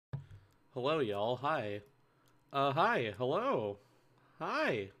Hello, y'all. Hi. Hi. Hello.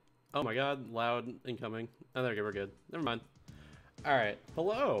 Hi. Oh my god, loud incoming. Oh, there we go, we're good. Never mind. Alright.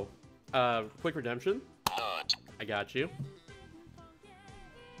 Hello. Quick redemption. I got you.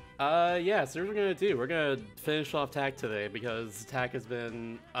 Yeah, so here's what we're gonna do. We're gonna finish off TAC today because TAC has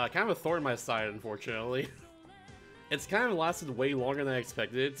been, kind of a thorn in my side, unfortunately. It's kind of lasted way longer than I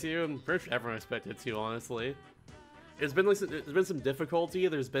expected it to, and pretty sure everyone expected it to, honestly. There's been some difficulty,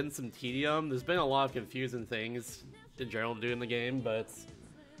 there's been some tedium, there's been a lot of confusing things in general to do in the game, but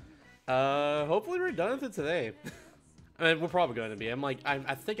hopefully we're done with it today. I mean, we're probably going to be.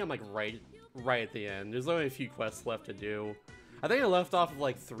 I think I'm like right at the end. There's only a few quests left to do. I think I left off with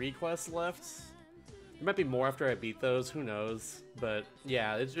like 3 quests left. There might be more after I beat those, who knows? But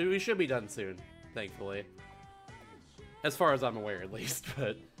yeah, we should be done soon, thankfully. As far as I'm aware, at least.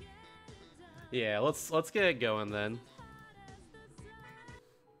 But yeah, let's get it going then.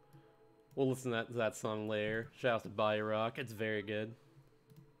 We'll listen to that song later. Shout out to Body Rock, it's very good.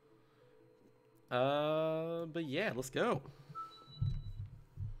 But yeah, let's go.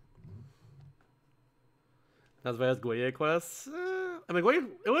 As bad as Guaya Quest? I mean,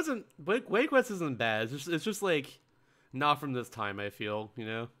 Guaya Quest isn't bad. It's just like not from this time. I feel, you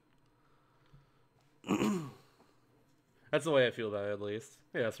know. That's the way I feel about it, at least.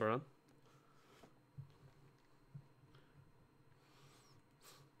 Yeah, that's right.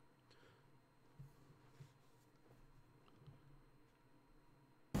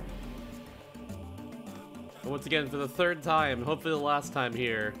 Once again, for the 3rd time, hopefully the last time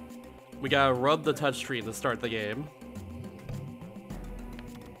here, we gotta rub the touchscreen to start the game.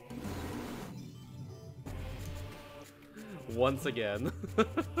 Once again.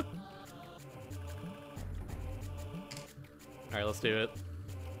 Alright, let's do it.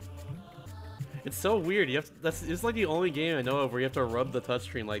 It's so weird. It's like the only game I know of where you have to rub the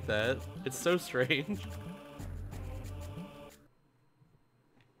touchscreen like that. It's so strange.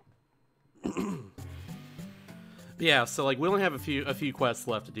 Yeah, so like we only have a few quests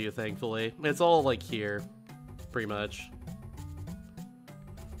left to do, thankfully. It's all like here, pretty much.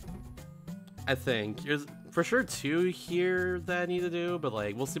 I think there's for sure 2 here that I need to do, but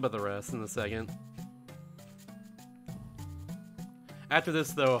like we'll see about the rest in a second. After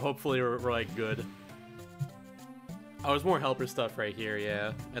this, though, hopefully we're like good. Oh, there's more helper stuff right here,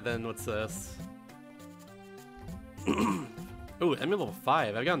 yeah. And then what's this? Ooh, I'm at level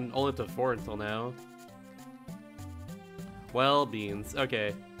 5. I've gotten all up to 4 until now. Well, beans.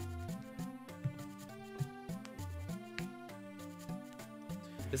 Okay.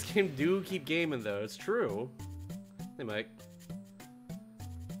 This game do keep gaming, though. It's true. Hey, Mike.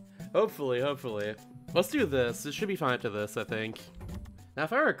 Hopefully. Let's do this. It should be fine after this, I think. Now,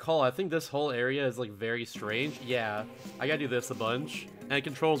 if I recall, I think this whole area is, like, very strange. Yeah, I gotta do this a bunch. And it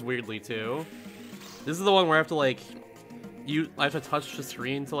controls weirdly, too. This is the one where I have to, like... I have to touch the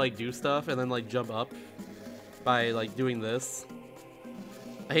screen to, like, do stuff, and then, like, jump up by, like, doing this.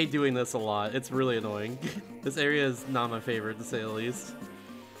 I hate doing this a lot. It's really annoying. This area is not my favorite, to say the least.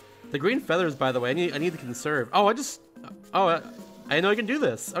 The green feathers, by the way, I need to conserve. Oh, I didn't know I can do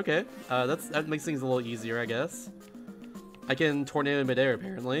this. Okay, that makes things a little easier, I guess. I can tornado midair,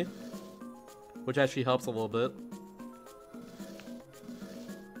 apparently, which actually helps a little bit.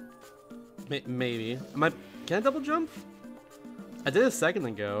 Maybe. Can I double jump? I did a second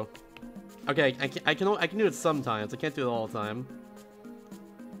ago. Okay, I can do it sometimes. I can't do it all the time.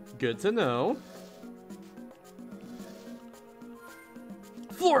 Good to know.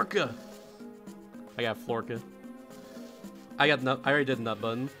 Florka! I got Florka. I already did nut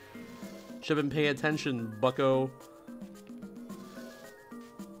button. Should've been paying attention, bucko.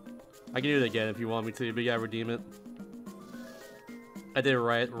 I can do it again if you want me to, but yeah, redeem it. I did it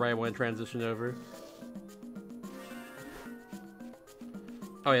right when I transitioned over.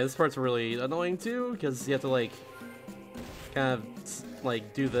 Oh yeah, this part's really annoying too, because you have to like, kind of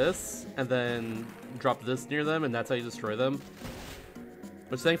like do this, and then drop this near them, and that's how you destroy them.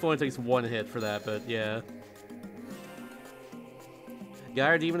 Which thankfully only takes 1 hit for that, but yeah. Got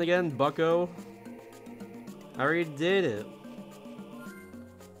our demon again, bucko. I already did it.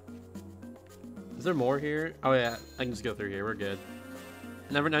 Is there more here? Oh yeah, I can just go through here, we're good.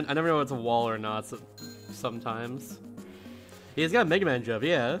 I never know if it's a wall or not, so sometimes. Yeah, he's got a Mega Man jump,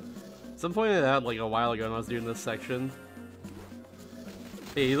 yeah. Someone pointed it out like a while ago when I was doing this section.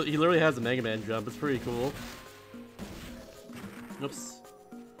 Hey, he literally has a Mega Man jump, it's pretty cool. Oops.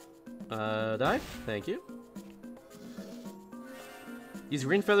 Die? Thank you. These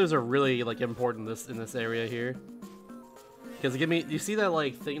green feathers are really like important in this area here. Because you see that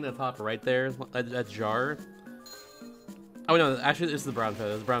like thing in the top right there, that jar? Oh no, actually it's the brown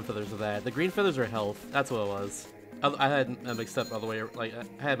feathers. The brown feathers are that. The green feathers are health. That's what it was. I had mixed up all the way, like, I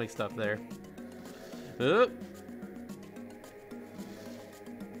had mixed up there.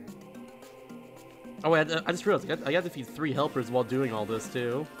 Oh wait, I just realized I got to defeat 3 helpers while doing all this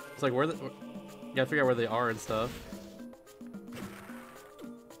too. It's like, you gotta figure out where they are and stuff.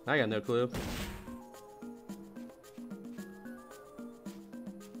 I got no clue.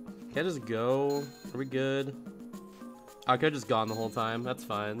 Can I just go? Are we good? I could've just gone the whole time. That's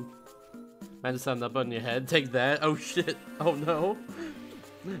fine. I just have that button in your head. Take that. Oh shit. Oh no.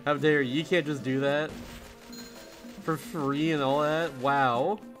 How dare you? You can't just do that. For free and all that?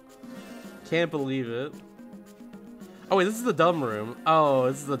 Wow. Can't believe it. Oh wait, this is the dumb room. Oh,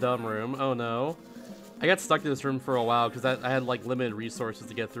 this is the dumb room. Oh no. I got stuck in this room for a while because I had like limited resources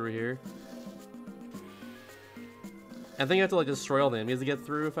to get through here. I think I have to like destroy all the enemies to get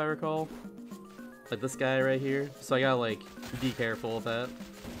through, if I recall. Like this guy right here. So I gotta like be careful with that.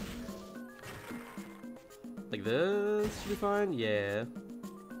 Like this should be fine? Yeah.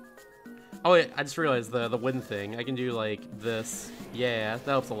 Oh wait, I just realized the wind thing. I can do like this. Yeah, that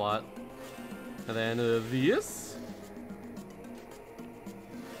helps a lot. And then this.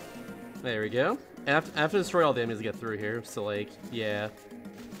 There we go. And I have to destroy all the enemies to get through here. So like, yeah.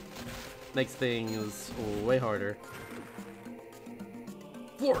 Makes things way harder.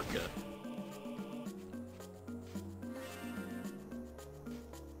 Florka.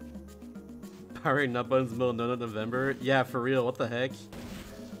 Power nut buttons middle of November? Yeah, for real, what the heck?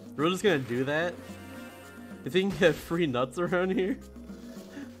 We're just gonna do that? You think you can get free nuts around here?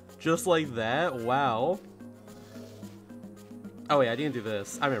 Just like that? Wow. Oh wait, I didn't do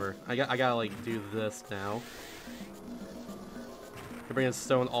this. I remember. I gotta like do this now. I bring a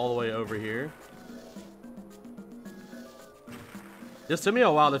stone all the way over here. This took me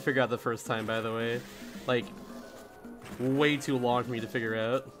a while to figure out the first time, by the way. Like, way too long for me to figure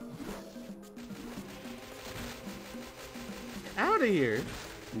out. Out of here,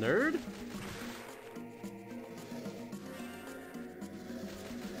 nerd.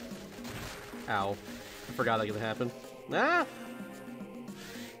 Ow. I forgot that could happen. Ah!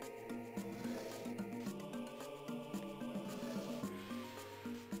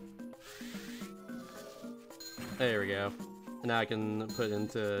 There we go. Now I can put it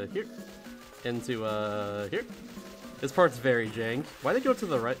into here. Into, here. This part's very jank. Why did they go to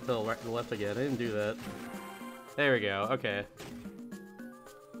the right, to the left again? I didn't do that. There we go, okay.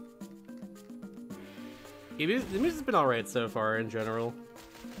 The music's been alright so far, in general.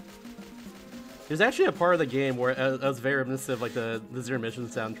 There's actually a part of the game where I was very reminiscent of like the Zero Mission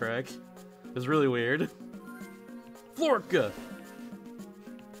soundtrack. It was really weird. Florka!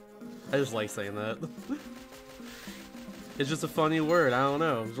 I just like saying that. It's just a funny word, I don't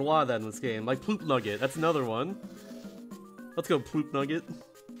know. There's a lot of that in this game. Like Ploop Nugget, that's another one. Let's go Ploop Nugget.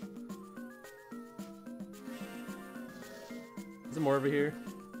 Is there more over here?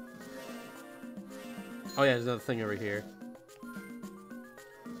 Oh yeah, there's another thing over here.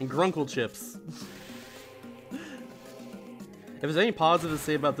 And Grunkle Chips. If there's any positive to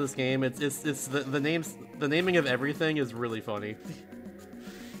say about this game, it's the names, the naming of everything is really funny.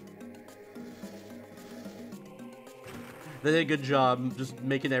 They did a good job just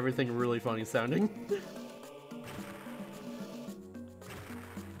making everything really funny sounding.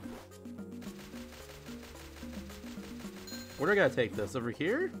 Where do I gotta take this? Over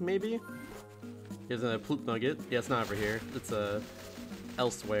here, maybe? Here's a Ploop Nugget. Yeah, it's not over here. It's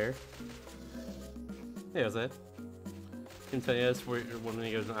elsewhere. Hey, Jose. Can tell you this where when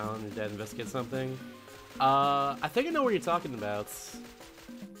he goes on an island and dad investigates something. I think I know what you're talking about.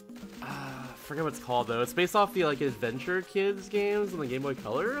 I forget what it's called though. It's based off the like Adventure Kids games on the Game Boy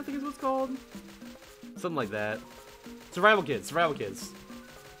Color, I think is what it's called. Something like that. Survival Kids, Survival Kids.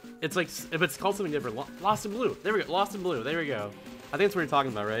 It's like, if it's called something different. Lost in Blue. There we go. Lost in Blue. There we go. I think that's what you're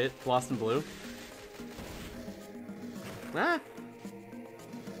talking about, right? Lost in Blue. Ah.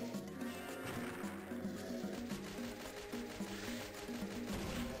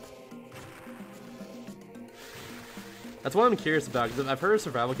 That's what I'm curious about, because I've heard of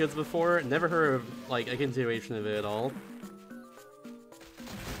Survival Kids before, never heard of, like, a continuation of it at all.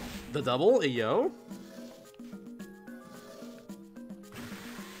 The double? Yo?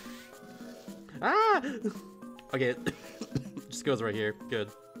 Ah! Okay, just goes right here. Good.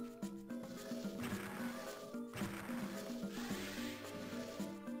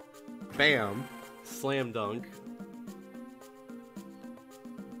 Bam! Slam dunk.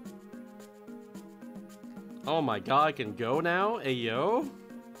 Oh my god, I can go now? Ayo?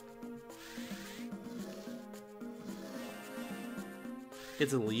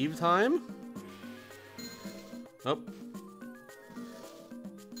 It's leave time? Oh.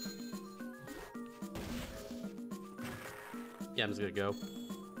 Yeah, I'm just gonna go.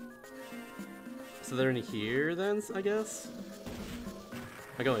 So they're in here then, I guess?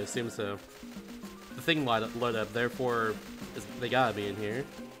 I can only assume so. The thing lit up, therefore they gotta be in here.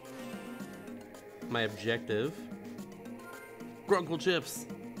 My objective. Grunkle chips!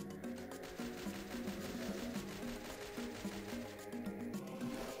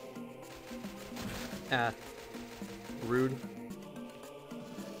 Ah. Rude.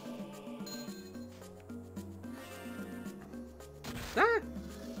 Ah!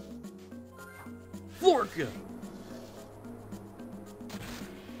 Florka!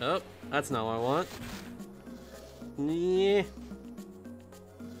 Oh, that's not what I want. Yeah.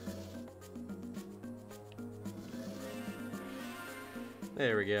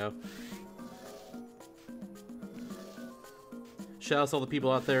 There we go. Shout out to all the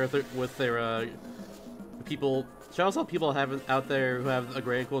people out there with their people. Shout out to all the people out there who have a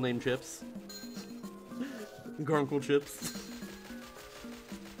great cool name Chips. Grunkle Chips.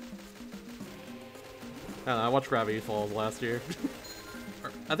 I don't know, I watched Gravity Falls last year.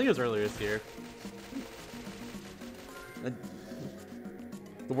 I think it was earlier this year.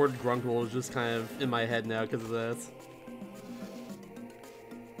 The word Grunkle is just kind of in my head now because of that.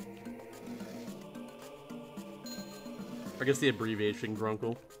 I guess the abbreviation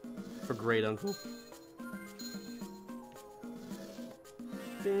Grunkle for Great Uncle.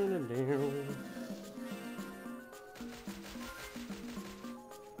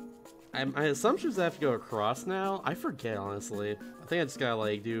 My assumption is I have to go across now. I forget, honestly. I think I just gotta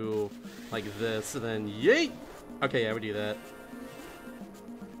like do like this and then yeet. Okay, yeah, we do that.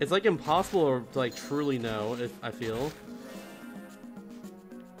 It's like impossible to like truly know if I feel.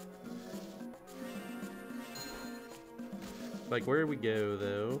 Like, where do we go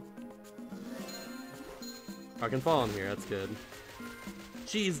though? I can fall in here. That's good.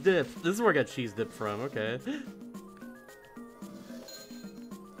 Cheese dip. This is where I got cheese dip from. Okay.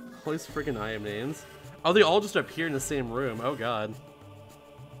 All these freaking item names. Oh, they all just appear in the same room. Oh god.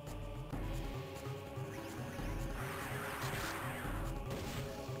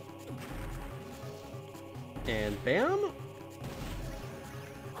 And bam.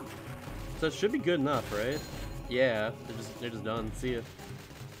 So it should be good enough, right? Yeah, they're just done. See ya.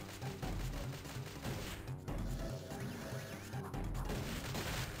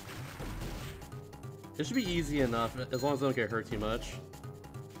 It should be easy enough as long as I don't get hurt too much.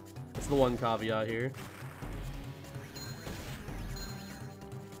 That's the one caveat here.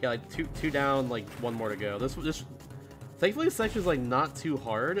 Yeah, like two down, like one more to go. This thankfully this section's like not too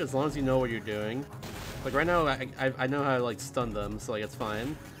hard as long as you know what you're doing. Like right now, I know how to like stun them, so like it's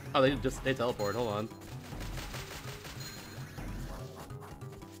fine. Oh, they teleport. Hold on.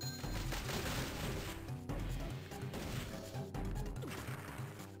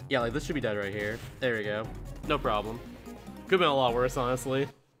 Yeah, like this should be dead right here. There we go. No problem. Could've been a lot worse, honestly.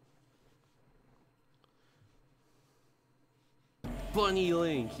 Bunny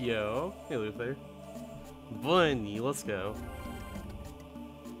Link, yo. Hey, Luther. Bunny, let's go.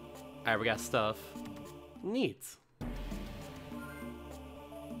 Alright, we got stuff. Neat.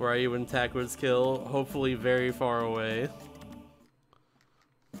 Where are you when Tackwood's kill? Hopefully very far away.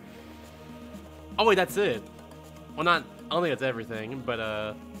 Oh wait, that's it. Well, I don't think that's everything, but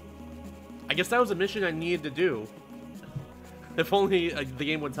I guess that was a mission I needed to do. If only the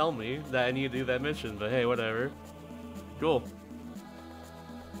game would tell me that I need to do that mission, but hey, whatever. Cool.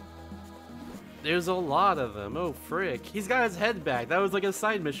 There's a lot of them. Oh, frick. He's got his head back. That was like a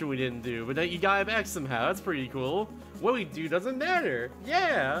side mission we didn't do, but you got it back somehow. That's pretty cool. What we do doesn't matter.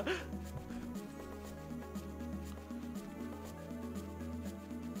 Yeah!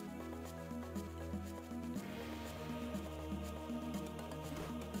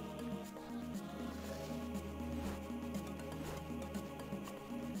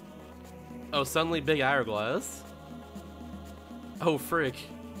 Oh, suddenly big hourglass. Oh, frick.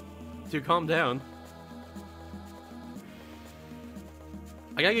 Dude, calm down.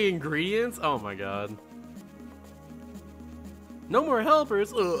 I gotta get ingredients? Oh my god. No more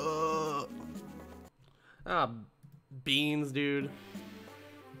helpers! Ugh. Ah, beans, dude.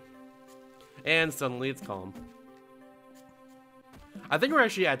 And suddenly it's calm. I think we're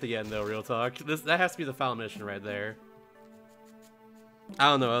actually at the end though, real talk. That has to be the final mission right there. I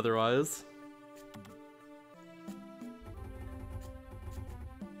don't know otherwise.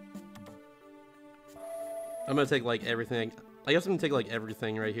 I'm gonna take like everything. I guess I'm gonna take like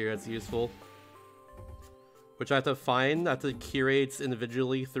everything right here that's useful. Which I have to find. I have to curate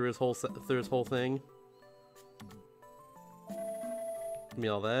individually through his whole thing. Give me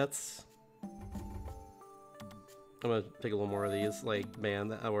all that. I'm gonna take a little more of these. Like, man,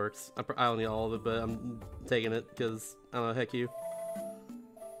 that works. I don't need all of it, but I'm taking it because I don't know. Heck you.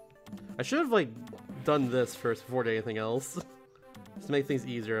 I should have like done this first before doing anything else, just to make things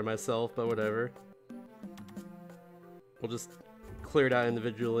easier on myself. But whatever. We'll just clear it out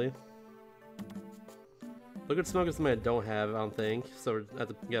individually. Liquid Smoke is something I don't have, I don't think. So we have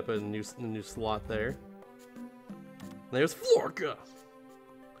to get a new slot there. There's Florka!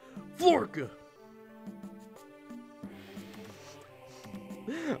 Florka!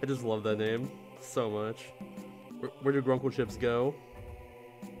 I just love that name so much. Where do Grunkle chips go?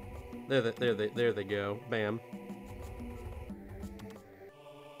 There they go. Bam.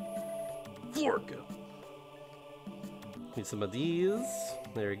 Florka! Need some of these.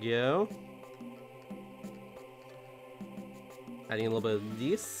 There we go. Adding a little bit of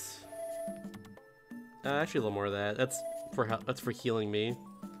this. Actually, a little more of that. That's for healing me,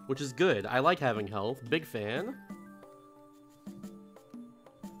 which is good. I like having health. Big fan.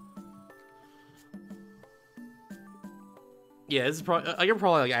 Yeah, this is probably. I can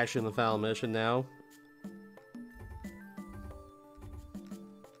probably like actually in the final mission now.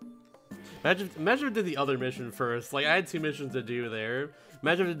 Imagine if I did the other mission first. Like I had 2 missions to do there.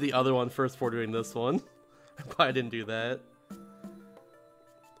 Imagine if I did the other one first before doing this one. I probably didn't do that.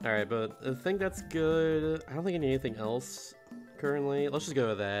 Alright, but I think that's good. I don't think I need anything else currently. Let's just go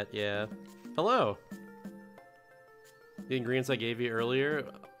with that, yeah. Hello! The ingredients I gave you earlier?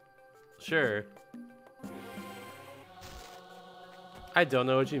 Sure. I don't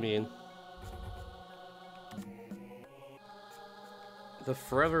know what you mean. The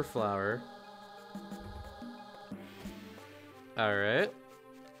Forever Flower. Alright.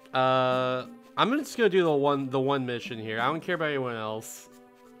 I'm just gonna do the one mission here. I don't care about anyone else.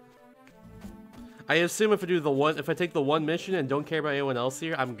 I assume if I take the one mission and don't care about anyone else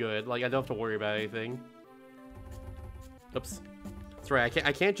here, I'm good. Like I don't have to worry about anything. Oops. That's right.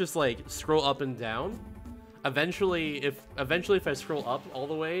 I can't just like scroll up and down. Eventually if I scroll up all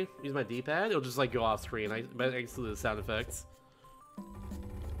the way, use my D-pad, it'll just like go off screen. I exclude the sound effects.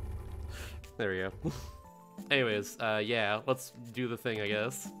 There we go. Anyways, yeah, let's do the thing, I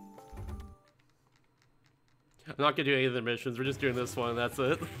guess. I'm not gonna do any of the missions. We're just doing this one. That's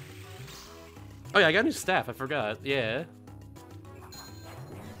it. Oh yeah, I got a new staff. I forgot. Yeah.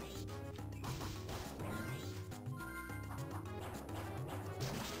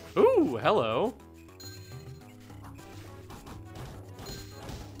 Ooh, hello.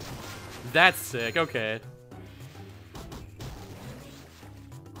 That's sick. Okay.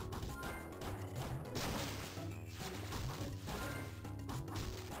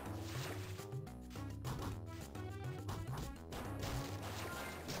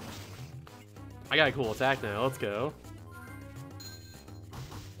 I got a cool attack now. Let's go.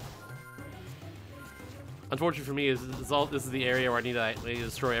 Unfortunately for me, this is the area where I need to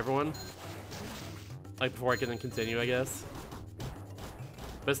destroy everyone. Like before I can then continue, I guess.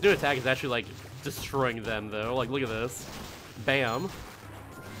 But this new attack is actually like destroying them, though. Like, look at this. Bam.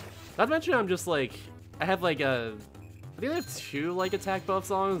 Not to mention, I'm just like I have like I think I have 2 like attack buffs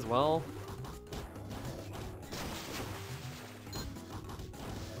on as well.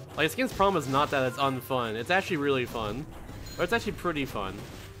 Like, this game's problem is not that it's unfun. It's actually really fun. Or it's actually pretty fun.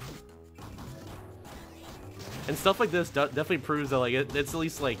 And stuff like this definitely proves that, like, it's at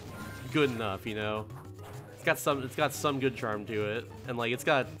least, like, good enough, you know? It's got some good charm to it. And, like, it's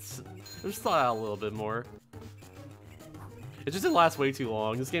just thought out a little bit more. It just didn't last way too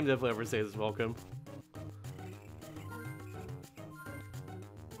long. This game definitely overstays its welcome.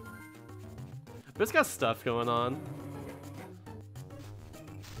 But it's got stuff going on.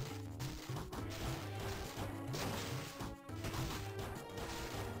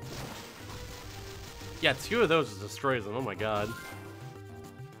 Yeah, 2 of those just destroys them. Oh my god.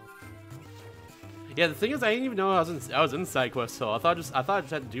 Yeah, the thing is, I didn't even know I was in side quest hill. I thought I just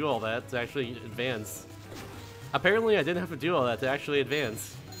had to do all that to actually advance. Apparently, I didn't have to do all that to actually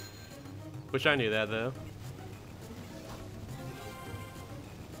advance. Wish I knew that though.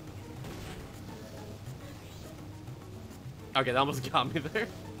 Okay, that almost got me there.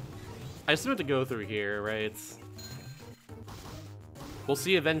 I assume I have to go through here, right? We'll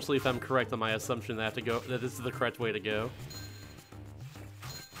see eventually if I'm correct on my assumption that this is the correct way to go.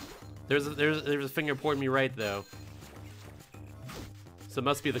 There's a finger pointing me right though. So it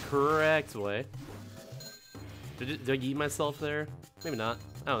must be the correct way. Did I eat myself there? Maybe not.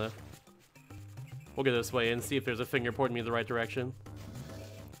 I don't know. We'll go this way and see if there's a finger pointing me in the right direction.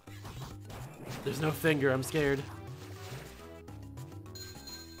 There's no finger, I'm scared.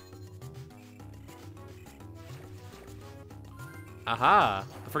 Aha!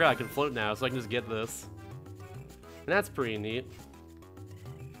 I forgot I can float now, so I can just get this. that's pretty neat.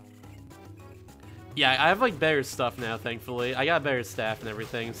 Yeah, I have like better stuff now, thankfully. I got better staff and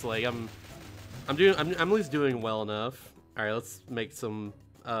everything, so like I'm at least doing well enough. All right, let's make some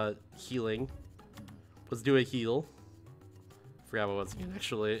healing. Let's do a heal. Forgot what it was again.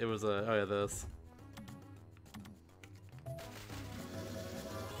 Actually, it was oh yeah, this.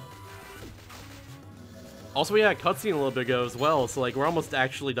 Also, we had a cutscene a little bit ago as well, so like we're almost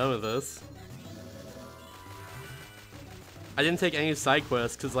actually done with this. I didn't take any side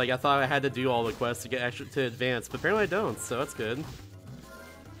quests because like I thought I had to do all the quests to get extra to advance, but apparently I don't, so that's good.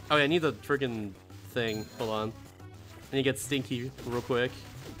 Oh yeah, I need the freaking thing. Hold on. I need to get stinky real quick.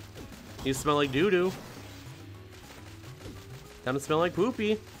 You smell like doo-doo. Time to smell like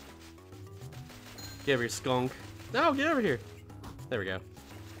poopy. Get over here, skunk. No, get over here. There we go.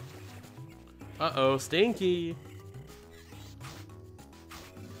 Uh-oh, stinky.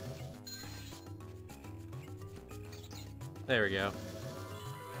 There we go.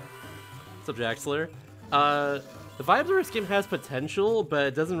 What's up, Jaxler? The vibes of this game has potential, but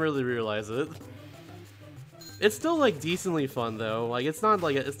it doesn't really realize it. It's still, like, decently fun, though. Like, it's not,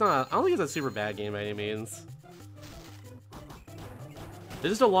 like, I don't think it's a super bad game by any means.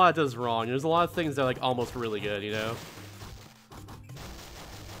 There's just a lot it does wrong. There's a lot of things that are, like, almost really good, you know?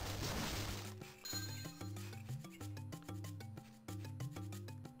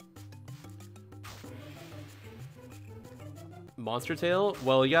 Monster Tail?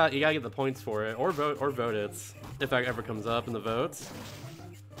 Well, you gotta get the points for it, or vote it, if that ever comes up in the votes.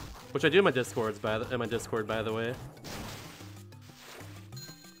 Which I do in my Discord, by the way.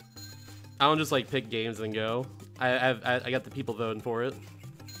 I don't just like pick games and go. I got the people voting for it,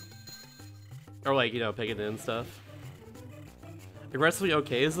 or like, you know, picking it and stuff. Aggressively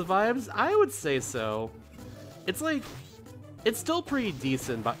okay is the vibes? I would say so. It's like, it's still pretty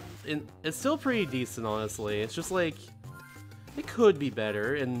decent, but it's still pretty decent, honestly. It's just like, it could be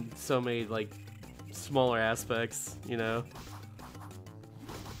better in so many, like, smaller aspects, you know?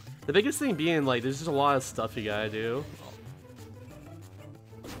 The biggest thing being, like, there's just a lot of stuff you gotta do.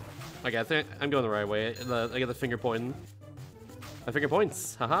 Okay, I think I'm going the right way. I got the finger pointing. My finger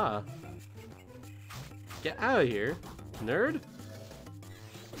points, haha. Get out of here, nerd.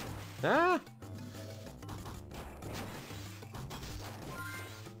 Ah!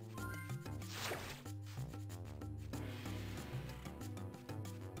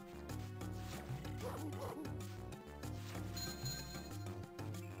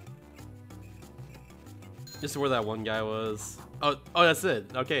 This is where that one guy was. Oh, that's it.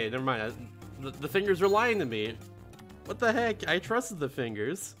 Okay, never mind. The fingers were lying to me. What the heck? I trusted the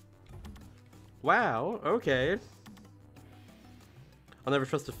fingers. Wow, okay. I'll never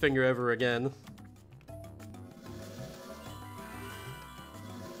trust a finger ever again.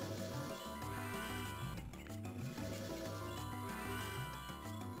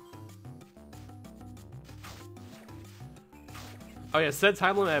 Oh yeah, said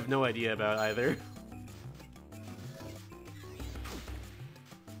time limit I have no idea about either.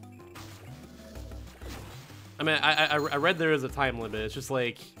 I mean, I read there is a time limit. It's just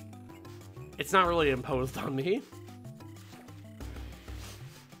like, it's not really imposed on me.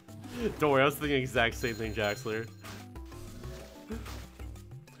 Don't worry, I was thinking the exact same thing, Jaxler.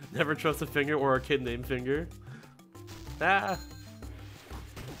 Never trust a finger or a kid named Finger. Ah.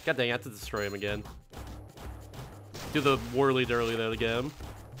 God dang, I have to destroy him again. Do the whirly-durly though again.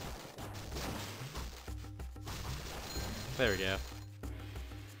 There we go.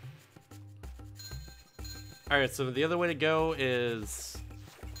 Alright, so the other way to go is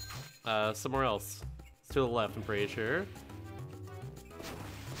somewhere else. It's to the left, I'm pretty sure.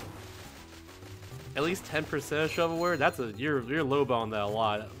 At least 10% of shovelware. That's a you're lowballing that a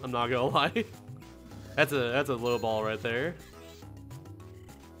lot. I'm not gonna lie. That's a low ball right there.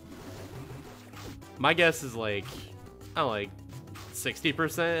 My guess is like, I don't know, like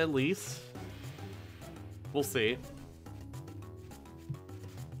 60% at least. We'll see.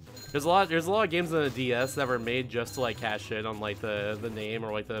 There's a lot of games on the DS that were made just to like cash in on like the name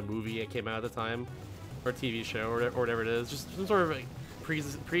or like the movie it came out at the time, or TV show or whatever it is. Just some sort of like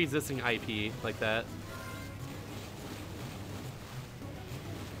pre-existing IP like that.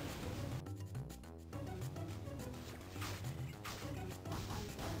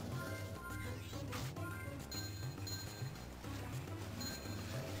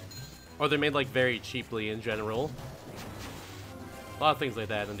 Or they're made like very cheaply in general. A lot of things like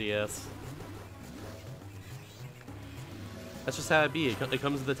that in DS. That's just how it be. It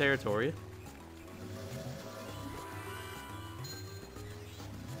comes with the territory.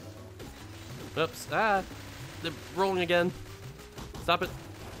 Oops. Ah! They're rolling again. Stop it.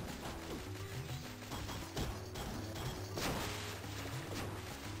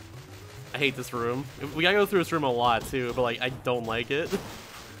 I hate this room. We gotta go through this room a lot too, but like I don't like it.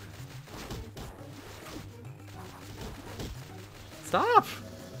 Stop!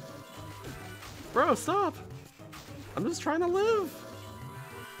 Bro, stop! I'm just trying to live!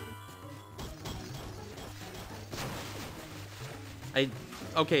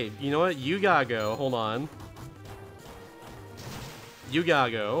 Okay, you know what? You gotta go. Hold on. You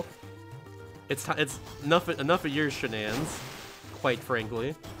gotta go. It's enough of your shenanigans, quite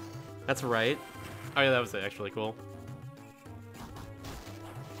frankly. That's right. Oh yeah, that was actually cool.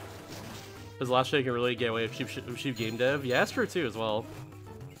 Does the last show you can really get away with cheap game dev? Yeah, that's true too as well.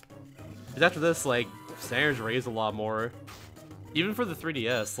 Because after this, like, standards raised a lot more. Even for the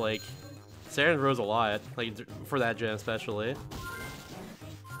 3DS, like, standards rose a lot, like, for that gen especially.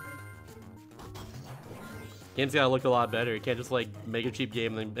 Games gotta look a lot better. You can't just, like, make a cheap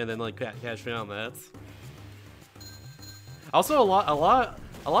game and then like, cash in on that. Also, a lot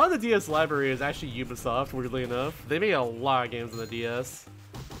of the DS library is actually Ubisoft, weirdly enough. They made a lot of games on the DS.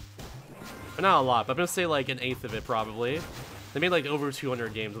 But not a lot, but I'm gonna say like an eighth of it probably. They made like over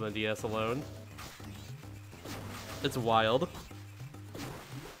 200 games on the DS alone. It's wild.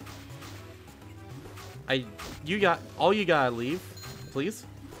 You gotta leave, please.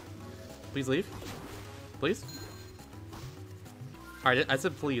 Please leave, please. All right, I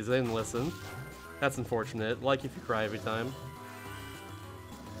said please. I didn't listen. That's unfortunate. Like if you cry every time.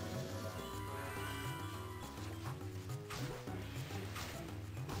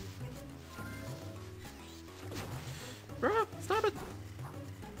 Bro, stop it!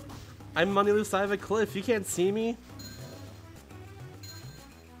 I'm on the other side of a cliff. You can't see me.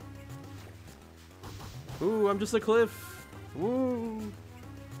 Ooh, I'm just a cliff. Woo.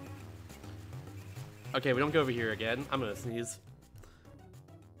 Okay, we don't go over here again. I'm gonna sneeze.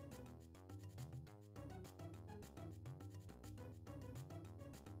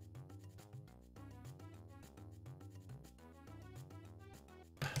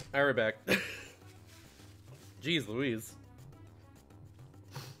 Alright, we're back. Jeez Louise.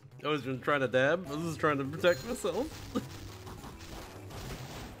 I was just trying to dab. I was just trying to protect myself.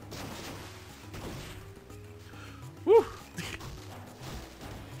 Woo!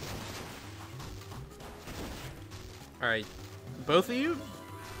 Alright. Both of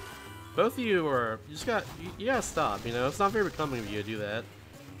you are... You gotta stop, you know? It's not very becoming of you to do that.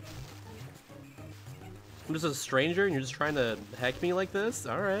 I'm just a stranger and you're just trying to heck me like this?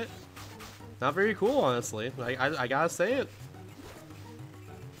 Alright. Not very cool, honestly. I gotta say it.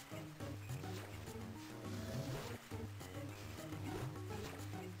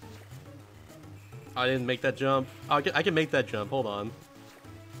 I didn't make that jump. Oh, I can make that jump. Hold on.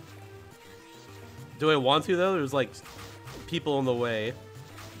 Do I want to though? There's like people in the way.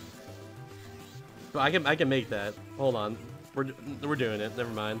 But I can make that. Hold on. We're doing it.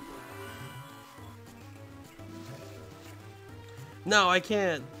 Never mind. No, I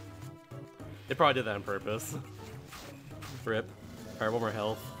can't. They probably did that on purpose. Rip. Alright, one more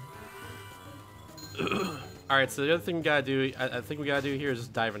health. Alright, so the other thing we gotta do, I think we gotta do here is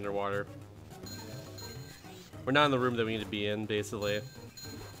just dive underwater. We're not in the room that we need to be in, basically.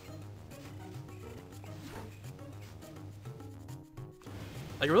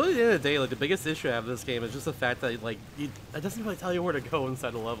 Like, really, at the end of the day, like, the biggest issue I have with this game is just the fact that, like, it doesn't really tell you where to go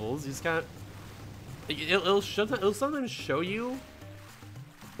inside the levels. You just can't... It'll sometimes show you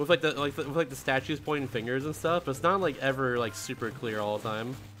with the statues pointing fingers and stuff, but it's not like ever like super clear all the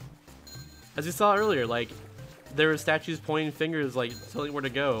time. As you saw earlier, like there were statues pointing fingers like telling you where to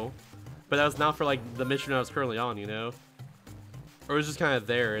go, but that was not for like the mission I was currently on, you know, or it was just kind of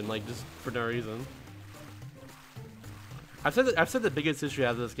there and like just for no reason. I've said the biggest issue I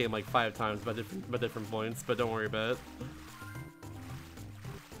have with this game like 5 times by different points, but don't worry about it.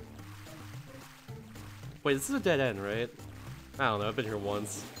 Wait, this is a dead end, right? I don't know, I've been here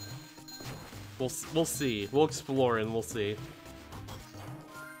once. We'll see. We'll explore and we'll see.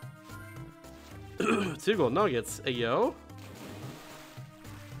 2 gold nuggets, ayo.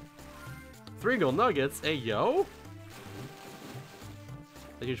 3 gold nuggets, ayo.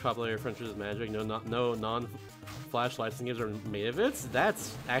 A huge popularity of French is magic. No non-flash licensing games are made of it.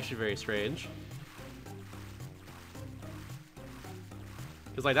 That's actually very strange.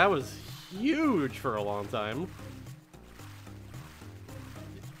 Because like that was huge for a long time.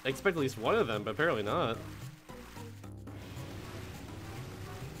 I expect at least one of them, but apparently not.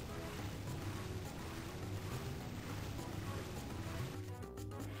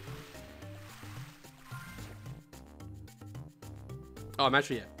 Oh, I'm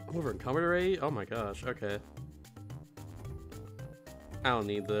actually over encumbered already? Oh my gosh, okay. I don't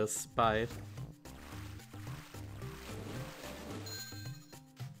need this. Bye.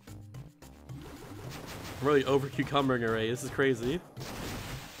 I'm really over cucumbering already. This is crazy.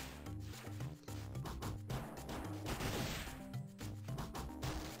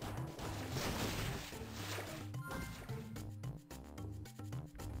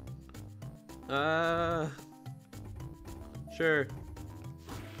 Sure.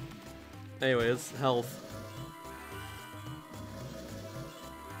 Anyways, health.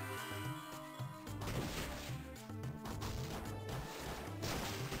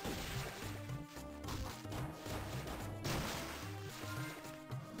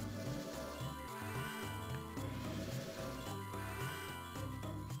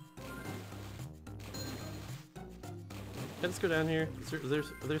 Let's go down here.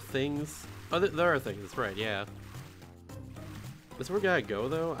 Are there things? Oh, there are things. That's right. Yeah. Is where we gotta go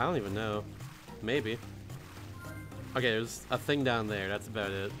though? I don't even know. Maybe. Okay, there's a thing down there. That's about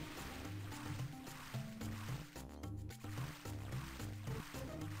it.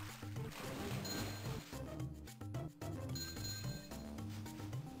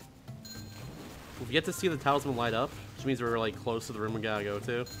 We get to see the talisman light up, which means we're like close to the room we gotta go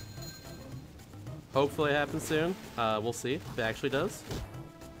to. Hopefully it happens soon. We'll see if it actually does.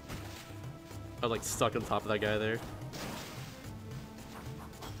 I'm like stuck on top of that guy there.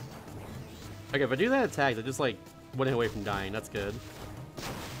 Okay, if I do that attack, I just like went away from dying. That's good.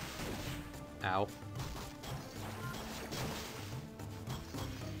 Ow.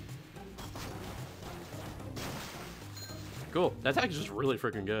 Cool. That attack is just really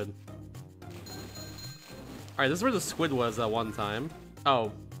freaking good. Alright, this is where the squid was that one time.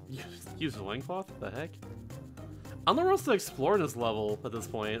 Oh, use the loincloth? What the heck? I don't know where else to explore in this level at this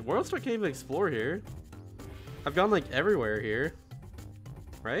point. Where else do I can't even explore here? I've gone like everywhere here.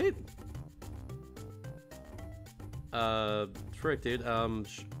 Right? Frick, dude.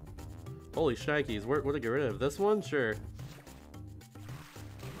 Holy shnikes. Where to get rid of? This one? Sure.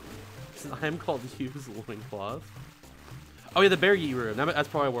 I am called use loincloth. Oh yeah, the bear yeet room. That's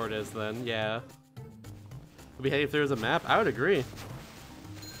probably where it is then. Yeah. Would be handy if there was a map. I would agree.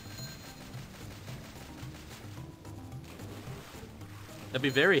 That'd be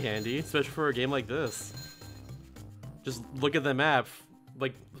very handy, especially for a game like this. Just look at the map.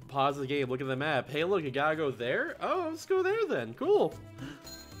 Like, pause the game, look at the map. Hey, look, you gotta go there? Oh, let's go there then. Cool.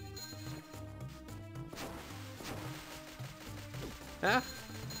 Ah.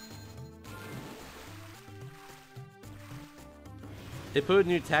 They put a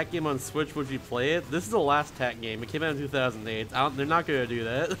new TAC game on Switch, would you play it? This is the last TAC game. It came out in 2008. They're not gonna do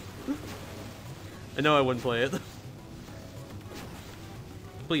that. I know I wouldn't play it.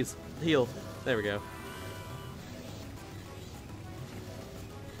 Please, heal. There we go.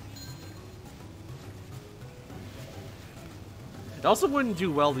 It also wouldn't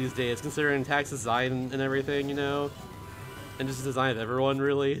do well these days, considering tax design and everything, you know? And just the design of everyone,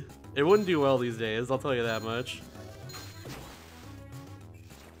 really. It wouldn't do well these days, I'll tell you that much.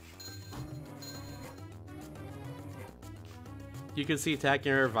 You can see TAC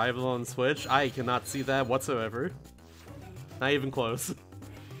Game Revival on Switch. I cannot see that whatsoever. Not even close.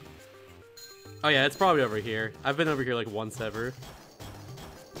 Oh yeah, it's probably over here. I've been over here like once ever.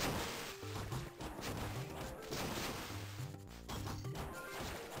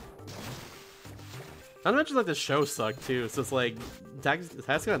 Not to mention like the show sucked too, so it's like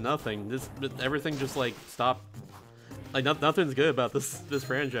TAC's got nothing. Everything just like stopped. Like nothing's good about this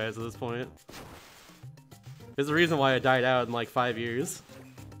franchise at this point. There's a reason why it died out in like 5 years.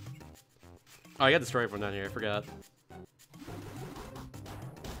 Oh, I got destroyed from down here, I forgot.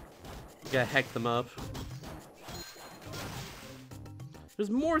 Gotta heck them up. There's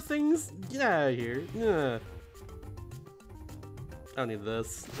more things? Get out of here. Yeah. I don't need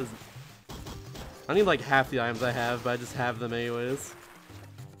this. I need like half the items I have, but I just have them anyways.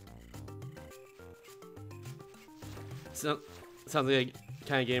 Sounds like a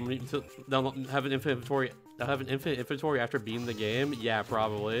kind of game where you don't have an infinite inventory. I'll have an infinite inventory after beating the game? Yeah,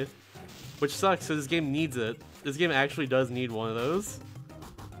 probably. Which sucks, so this game needs it. This game actually does need one of those.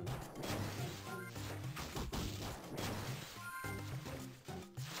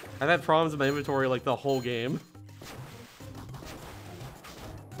 I've had problems with my inventory like the whole game.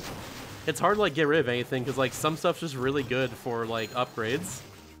 It's hard to like get rid of anything because like some stuff's just really good for like upgrades.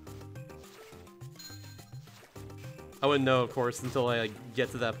 I wouldn't know, of course, until I like,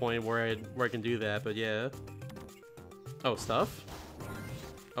 get to that point where I can do that. But yeah. Oh, stuff.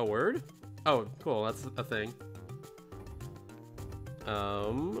 A word? Oh, cool. That's a thing. I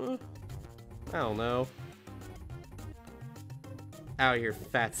don't know. Out of here,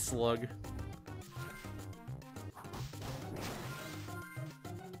 fat slug.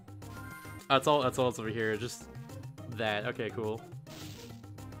 That's all that's over here. Just that. Okay, cool.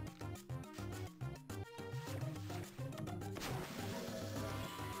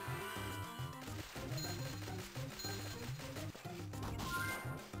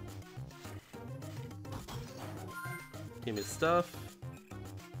 Give me stuff.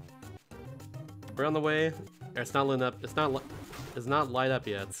 We're on the way. It's not lit up. It's not light up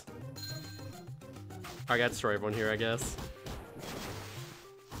yet. I gotta destroy everyone here, I guess.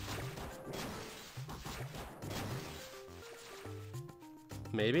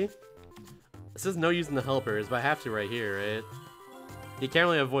 Maybe? It says no using the helpers, but I have to right here, right? You can't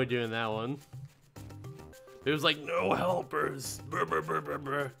really avoid doing that one. It was like, no helpers! Brr, brr, brr, brr,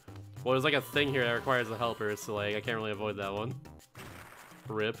 brr. Well, there's like a thing here that requires the helpers, so like, I can't really avoid that one.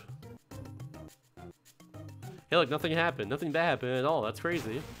 Rip. Hey look, nothing happened. Nothing bad happened at all. That's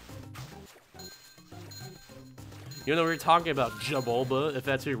crazy. You know, we were talking about Jabulba, if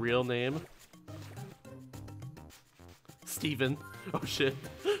that's your real name. Steven. Oh shit.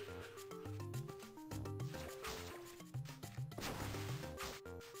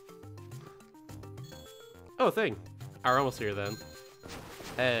 Oh, thing. We're almost here then.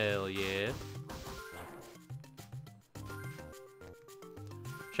 Hell yeah.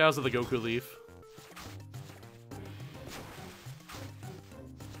 Shout out to the Goku leaf.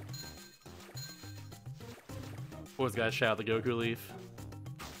 Always gotta shout out the Goku leaf.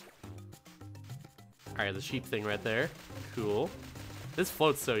 Alright, the sheep thing right there. Cool. This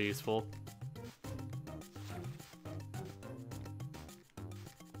float's so useful.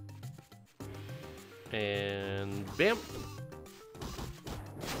 And bam!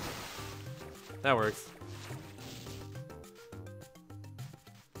 That works.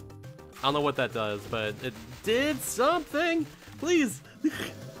 I don't know what that does, but it did something! Please!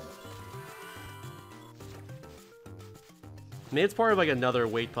 Maybe it's part of like another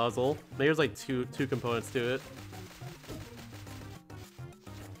weight puzzle. Maybe there's like two components to it.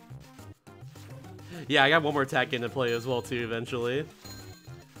 Yeah, I got one more attack into play as well too eventually.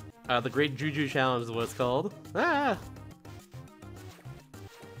 The Great Juju Challenge is what it's called. Ah!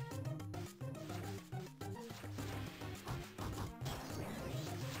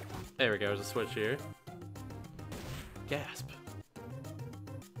 There we go, there's a switch here. Gasp.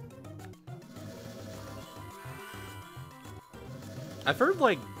 I've heard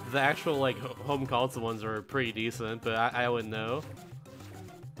like the actual like home console ones are pretty decent, but I wouldn't know.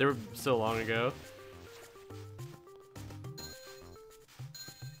 They were so long ago.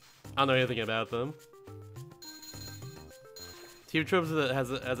 I don't know anything about them. Team Tropes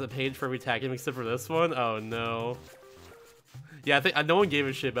has a page for every tag game except for this one. Oh no. Yeah, I think no one gave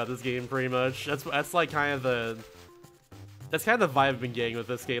a shit about this game pretty much. That's like kind of the vibe I've been getting with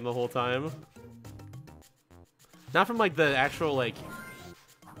this game the whole time. Not from like the actual like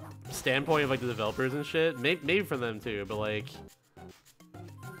standpoint of like the developers and shit. Maybe for them too, but like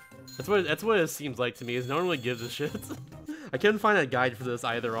that's what it seems like to me. Is no one really gives a shit. I couldn't find a guide for this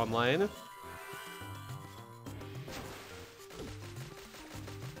either online.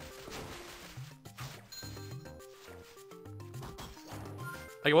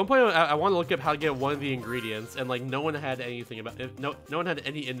 Like at one point, I want to look up how to get one of the ingredients, and like no one had anything about it. No one had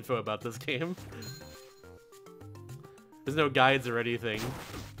any info about this game. There's no guides or anything.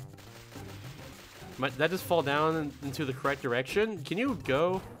 Might that just fall down into the correct direction? Can you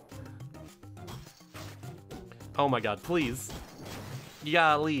go? Oh my god, please. You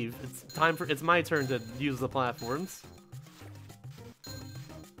gotta leave. It's my turn to use the platforms.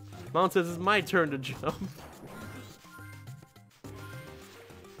 Mom says it's my turn to jump.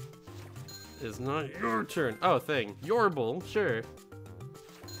 It's not your turn. Oh, thing. Your bull, sure.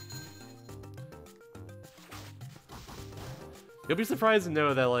 You'll be surprised to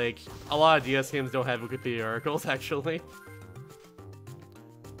know that, like, a lot of DS games don't have Wikipedia articles, actually.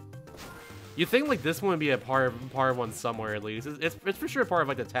 You think, like, this one would be a part of one somewhere, at least. It's for sure part of,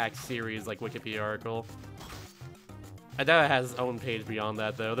 like, the tax series, like, Wikipedia article. I doubt it has its own page beyond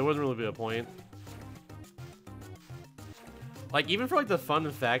that, though. There wouldn't really be a point. Like, even for, like, the fun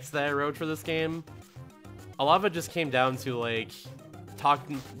facts that I wrote for this game, a lot of it just came down to, like,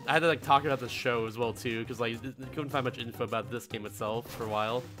 talking. I had to, like, talk about the show as well, too, because, like, I couldn't find much info about this game itself for a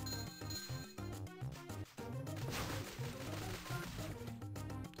while.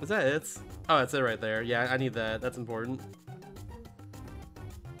 Is that it? Oh, that's it right there. Yeah, I need that. That's important.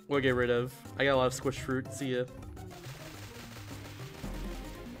 We'll get rid of. I got a lot of squish fruit. See ya.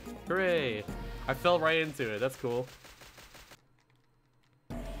 Hooray! I fell right into it. That's cool.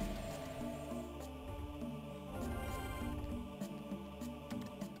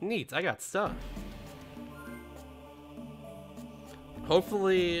 Neat, I got stuff.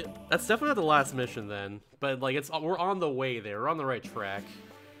 Hopefully, that's definitely not the last mission then. But like, we're on the way there. We're on the right track.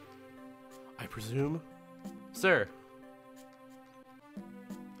 I presume, sir.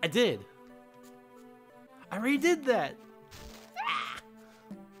 I did. I already did that.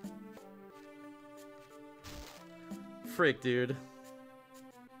 frick, dude.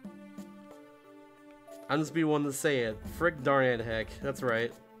 I'm just be one to say it. Frick, darn, and heck. That's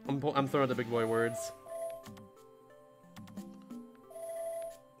right. I'm throwing the big boy words.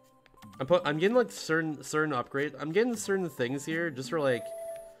 I'm getting like certain upgrade. I'm getting certain things here just for like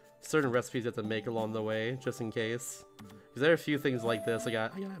certain recipes you have to make along the way, just in case. Because there are a few things like this I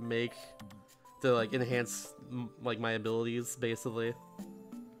gotta make to like enhance like my abilities, basically.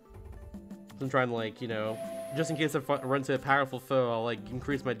 I'm trying to like, you know, just in case I run into a powerful foe, I'll like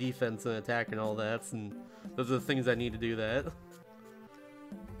increase my defense and attack and all that. And those are the things I need to do that.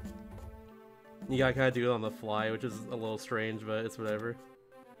 You gotta kind of do it on the fly, which is a little strange, but it's whatever.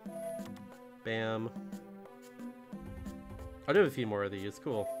 Bam. I'll do a few more of these.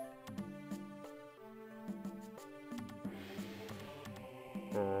 Cool.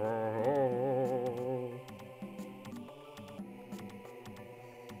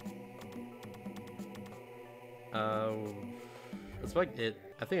 That's like it.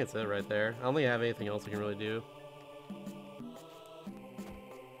 I think it's it right there. I don't think I have anything else I can really do.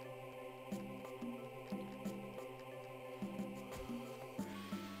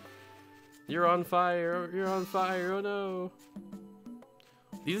 You're on fire! You're on fire! Oh no!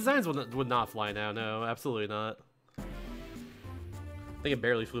 These designs would not fly now. No, absolutely not. I think it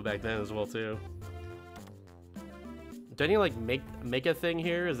barely flew back then as well too. Do I need to like make a thing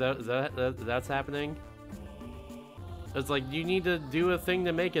here? Is that's happening? It's like you need to do a thing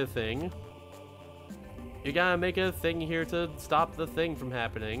to make a thing. You gotta make a thing here to stop the thing from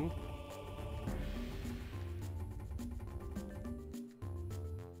happening.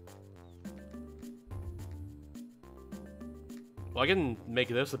 Well, I can make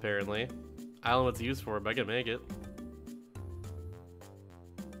this apparently. I don't know what it's used for, but I can make it.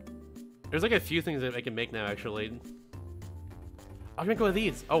 There's like a few things that I can make now, actually. I'm gonna go with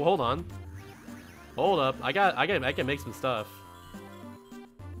these. Oh, hold on. Hold up. I can make some stuff.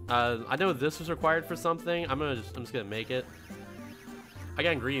 I know this is required for something. I'm just gonna make it. I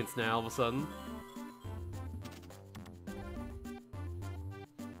got ingredients now all of a sudden.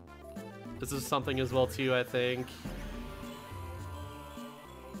 This is something as well too, I think.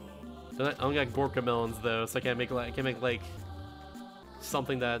 I only got Gorka melons though, so I can't make like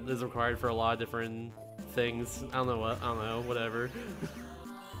something that is required for a lot of different things. I don't know, whatever.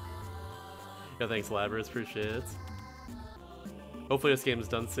 Yeah, thanks Labras, appreciate it. Hopefully this game is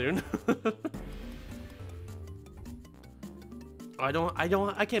done soon. I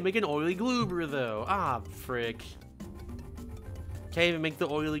can't make an oily gloober though. Ah, frick. Can't even make the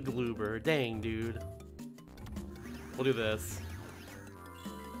oily gloober. Dang, dude. We'll do this.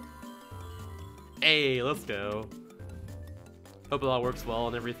 Hey, let's go. Hope it all works well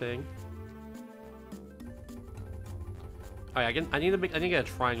and everything. Alright, I need to get a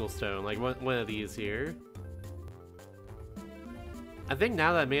triangle stone, like one of these here. I think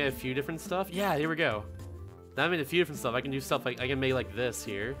now that I made a few different stuff, yeah, here we go. Now I made a few different stuff. I can do stuff like I can make like this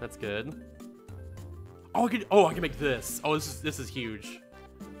here. That's good. Oh, I can make this. Oh, this is huge.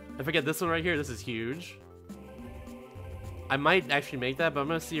 If I get this one right here, this is huge. I might actually make that, but I'm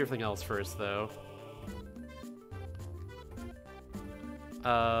gonna see everything else first, though.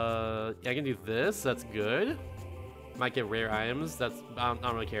 Yeah, I can do this. That's good. Might get rare items. I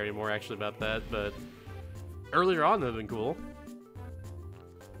don't really care anymore actually about that, but earlier on that would have been cool.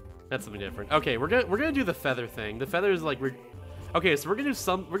 That's something different. Okay, we're gonna do the feather thing. The feather is like okay, so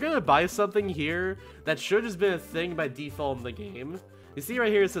we're gonna buy something here that should have just been a thing by default in the game. You see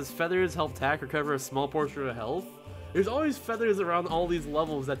right here it says feathers help attack recover a small portion of health. There's always feathers around all these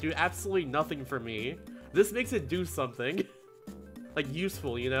levels that do absolutely nothing for me. This makes it do something. Like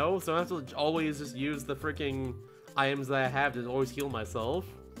useful, you know? So I have to always just use the freaking items that I have to always heal myself.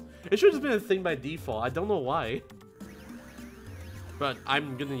 It should have just been a thing by default. I don't know why. But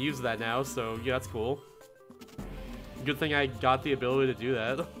I'm gonna use that now, so yeah, that's cool. Good thing I got the ability to do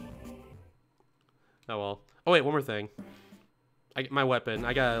that. Oh well. Oh wait, one more thing. My weapon.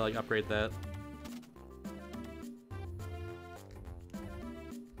 I gotta like upgrade that.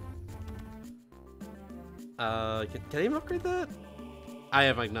 Can I even upgrade that? I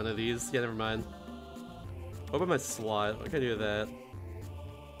have like none of these. Yeah, never mind. What about my slot? What can I do with that?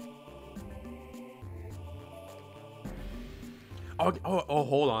 Oh,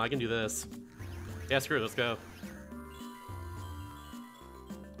 hold on. I can do this. Yeah, screw it. Let's go.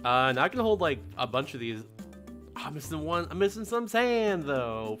 Now I can hold like a bunch of these. Oh, I'm missing one. I'm missing some sand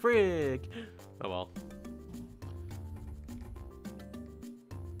though. Frick. Oh well.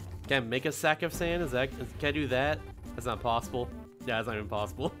 Can I make a sack of sand? Can I do that? That's not possible. Yeah, that's not even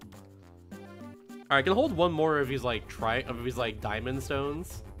possible. Alright, can I hold one more of these like diamond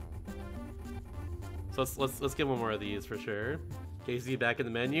stones? So let's get one more of these for sure. KZ back in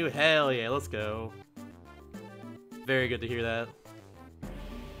the menu. Hell yeah, let's go. Very good to hear that.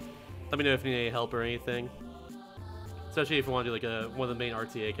 Let me know if you need any help or anything. Especially if you want to do like one of the main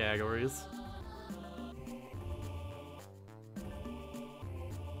RTA categories.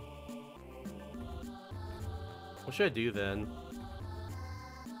 What should I do then?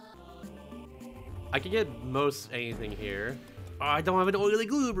 I can get most anything here. Oh, I don't have an oily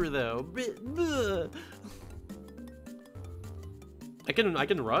goober though. I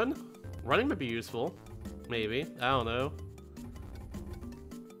can run? Running might be useful. Maybe. I don't know.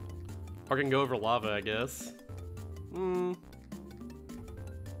 Or I can go over lava, I guess.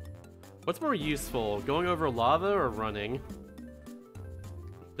 What's more useful? Going over lava or running?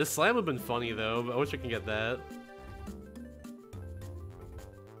 This slam would have been funny though, but I wish I could get that.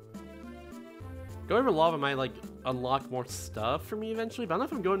 Going over lava might like unlock more stuff for me eventually, but I don't know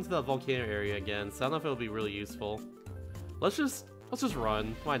if I'm going to the volcano area again, so I don't know if it'll be really useful. Let's just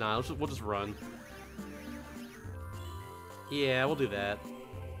run. Why not? We'll just run. Yeah, we'll do that.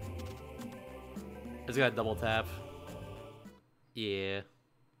 I just gotta double tap. Yeah.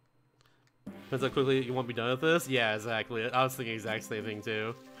 Depends how quickly you want to be done with this. Yeah, exactly. I was thinking the exact same thing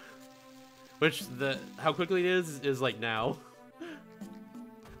too. Which how quickly it is like now.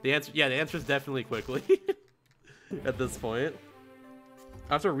 The answer is definitely quickly. At this point.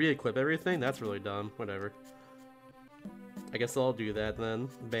 I have to re-equip everything? That's really dumb. Whatever. I guess I'll do that then.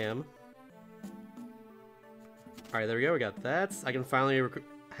 Bam. Alright, there we go. We got that. I can finally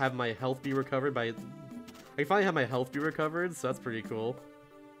have my health be recovered by... I can finally have my health be recovered, so that's pretty cool.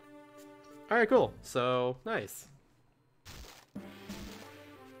 Alright, cool. So, nice.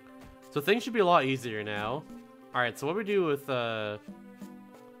 So things should be a lot easier now. Alright, so what do we do with,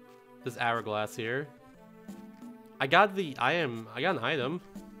 this hourglass here? I got an item.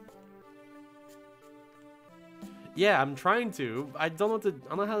 Yeah, I'm trying to. I don't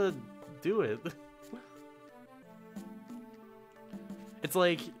know how to do it. It's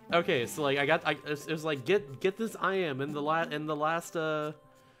like, okay, so like it was like get this item in the last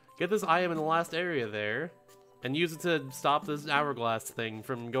area there, and use it to stop this hourglass thing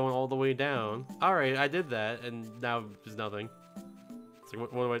from going all the way down. All right, I did that, and now there's nothing. It's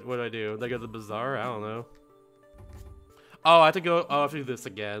like, what do I do? Did I go to the bazaar? I don't know. Oh, I have to go. Oh, I have to do this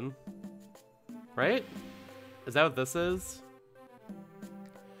again. Right? Is that what this is?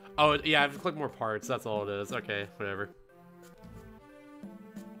 Oh, yeah, I have to click more parts. That's all it is. Okay, whatever.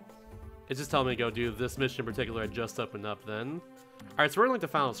 It's just telling me to go do this mission in particular. I just opened up then. Alright, so we're in like the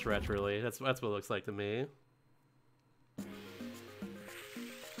final stretch, really. That's what it looks like to me.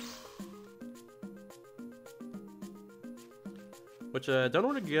 Which, don't know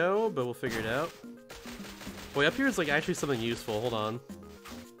where to go, but we'll figure it out. Wait, up here is like actually something useful. Hold on.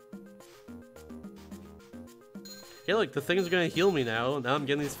 Yeah, look, the things are gonna heal me now. Now I'm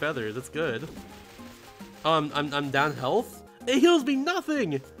getting these feathers. That's good. Oh, I'm down health? It heals me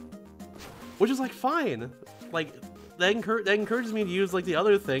nothing! Which is like fine. Like, that encourages me to use like the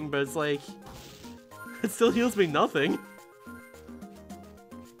other thing, but it's like... It still heals me nothing.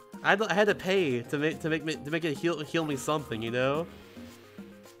 I had to pay to make it heal me something, you know?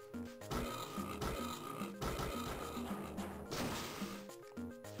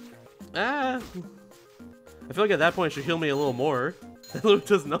 Ah! I feel like at that point it should heal me a little more. That loop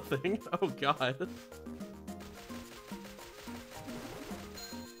does nothing. Oh god.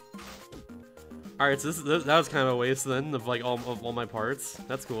 Alright, so that was kind of a waste then of like all my parts.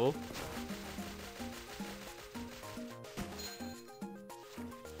 That's cool.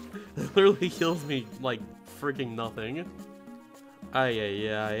 It literally heals me like freaking nothing.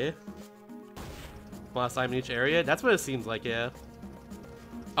 Ay. Last time in each area? That's what it seems like, yeah.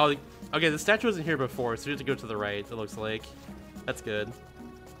 Oh, okay, the statue wasn't here before, so you have to go to the right, it looks like. That's good.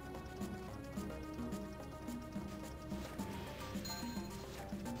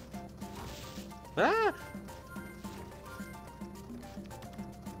 Ah!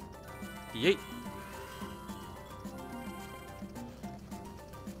 Yeet.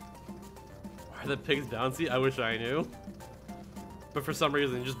 Why are the pigs bouncy? I wish I knew. But for some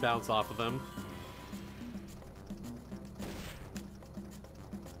reason, just bounce off of them.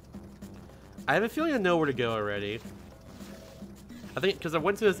 I have a feeling I know where to go already. I think, because I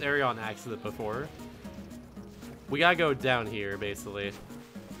went to this area on accident before. We gotta go down here, basically.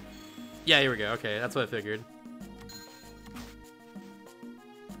 Yeah, here we go. Okay, that's what I figured.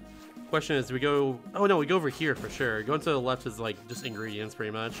 Question is, do we go... Oh no, we go over here for sure. Going to the left is like just ingredients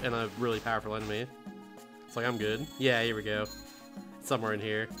pretty much, and a really powerful enemy. It's like, I'm good. Yeah, here we go. Somewhere in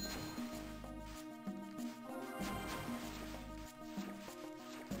here.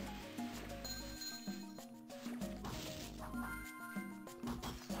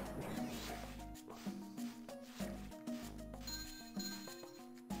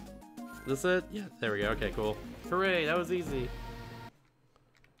 Is this it? Yeah, there we go. Okay, cool. Hooray, that was easy.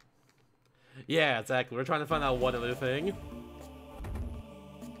 Yeah, exactly. We're trying to find out one other thing.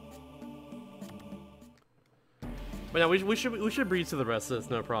 But no, we should breeze through the rest of this,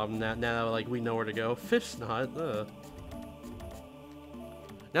 no problem. Now like we know where to go. Fish snot. Ugh.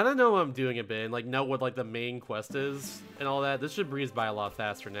 Now that I know what I'm doing a bit, and, like know what like the main quest is and all that, this should breeze by a lot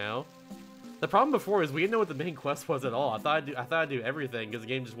faster now. The problem before is we didn't know what the main quest was at all. I thought I'd do everything because the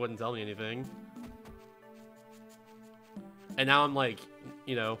game just wouldn't tell me anything. And now I'm like,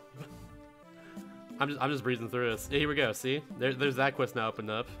 you know, I'm just breezing through this. Yeah, here we go. See, there's that quest now opened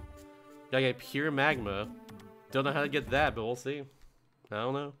up. Gotta get pure magma. Don't know how to get that, but we'll see. I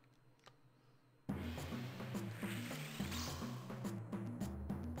don't know.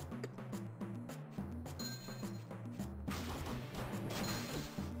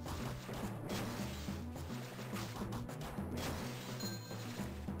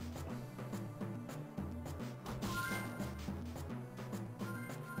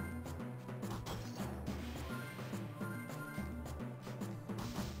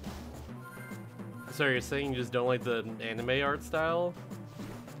 So you're saying you just don't like the anime art style?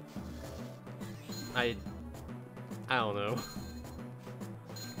 I don't know.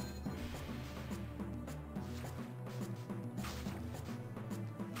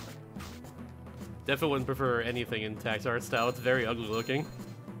 Definitely wouldn't prefer anything in Tax art style. It's very ugly looking.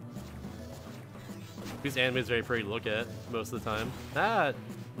 These anime is very pretty to look at most of the time. Ah,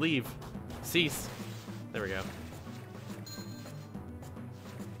 leave, cease. There we go.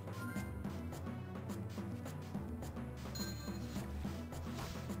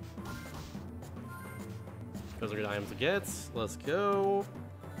 Those are good items to get. Let's go.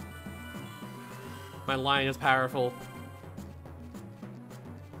 My line is powerful.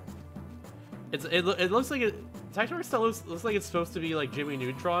 It looks like it. Tax art style looks like it's supposed to be like Jimmy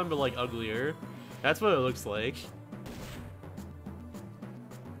Neutron, but like uglier. That's what it looks like.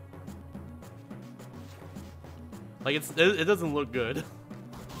 Like it doesn't look good.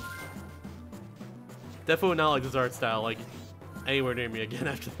 Definitely not like this art style like anywhere near me again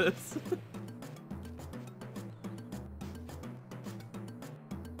after this.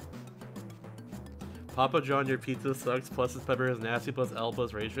 Papa John, your pizza sucks, plus his pepper is nasty, plus L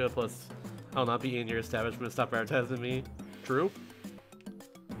plus ratio, plus I'll not be in your establishment, stop advertising me. True?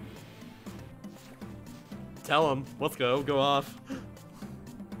 Tell him. Let's go. Go off.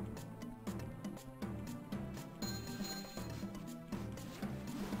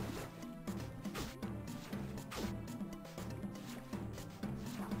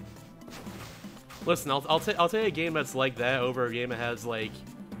 Listen, I'll take a game that's like that over a game that has like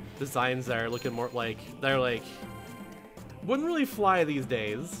designs that are looking more like they're like wouldn't really fly these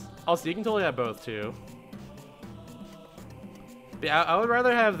days. Also, you can totally have both too. But yeah, I would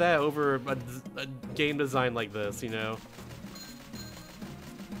rather have that over a game design like this, you know.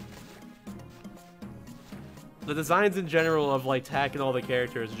 The designs in general of like Tack and all the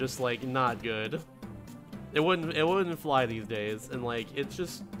characters are just like not good. It wouldn't fly these days, and like it's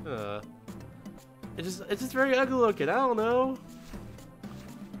just very ugly looking. I don't know.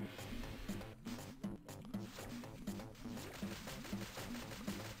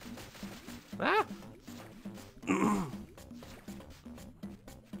 Ah!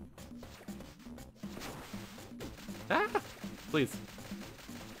 Ah! Please.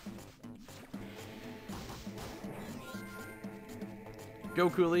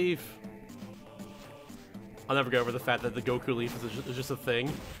 Goku Leaf. I'll never get over the fact that the Goku Leaf is just a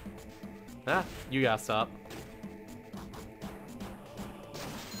thing. Ah, you gotta stop.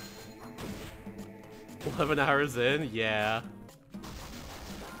 11 hours in? Yeah.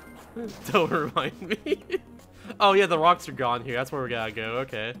 Don't remind me. Oh yeah, the rocks are gone here. That's where we gotta go.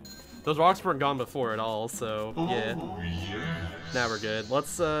 Okay. Those rocks weren't gone before at all, so yeah. Oh, yes. Now we're good.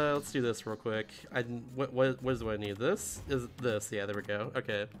 Let's do this real quick. What is what I need? This is this. Yeah, there we go.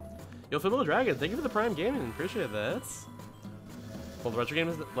 Okay. Yo, Familiar Dragon, thank you for the Prime Gaming. Appreciate that. Love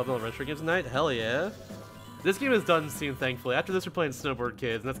the retro games tonight. Hell yeah. This game is done soon, thankfully. After this, we're playing Snowboard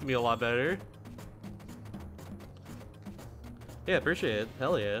Kids, and that's gonna be a lot better. Yeah, appreciate it.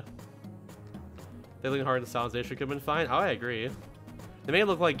 Hell yeah. They look hard in stylization could have been fine. Oh, I agree. They made it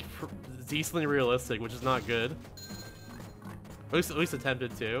look like decently realistic, which is not good. At least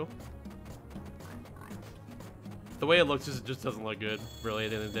attempted to. The way it looks just doesn't look good, really,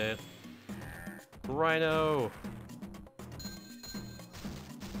 at the end of the day. Rhino!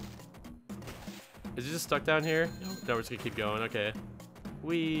 Is he just stuck down here? No, we're just gonna keep going. Okay.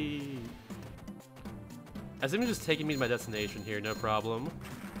 Whee! I think he's just taking me to my destination here, no problem.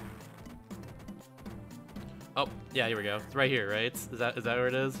 Oh, yeah, here we go. It's right here, right? Is that where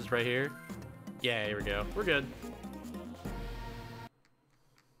it is? It's right here? Yeah, here we go. We're good.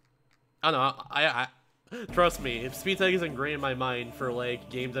 Oh no, I trust me, if speed tag is ingrained in my mind for like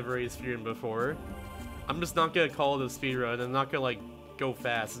games I've already speedrun before, I'm just not gonna call it a speedrun and I'm not gonna like go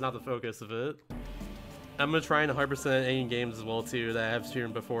fast. It's not the focus of it. I'm gonna try and 100% any games as well too that I've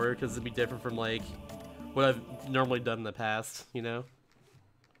speedrun before, because it'd be different from like what I've normally done in the past, you know?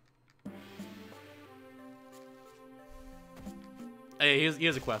 Hey, he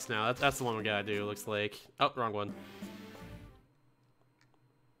has a quest now. That's the one we gotta do, looks like. Oh, wrong one.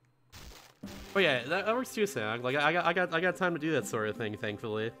 Oh yeah, that works too, Sam. Like I got time to do that sort of thing,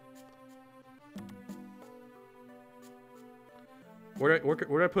 thankfully. Where I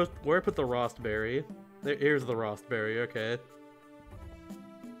put the Rostberry? Here's the Rostberry. Okay.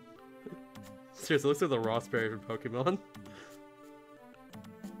 Seriously, looks like the Rostberry from Pokemon.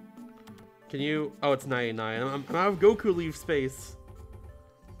 Can you? Oh, it's 99. I'm out of Goku Leaf space.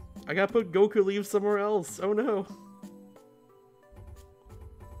 I gotta put Goku Leaf somewhere else. Oh no.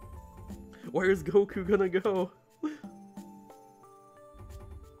 Where's Goku gonna go?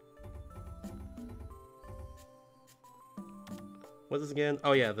 What's this again?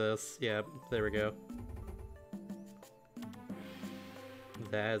 Oh yeah, this. Yeah, there we go.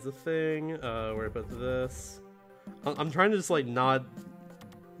 That is a thing. Where to put this? I'm trying to just like not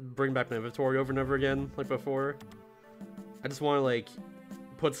bring back my inventory over and over again like before. I just want to like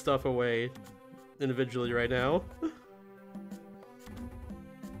put stuff away individually right now.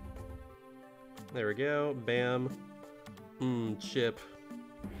 There we go. Bam. Chip.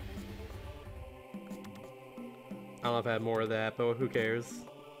 I don't know if I had more of that, but who cares?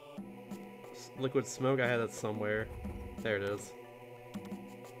 Liquid smoke, I had that somewhere. There it is.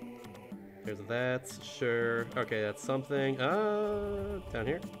 There's that, sure. Okay, that's something. Down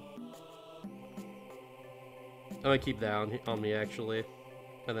here. I'm gonna keep that on me, actually.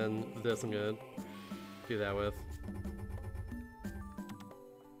 And then this I'm gonna do that with.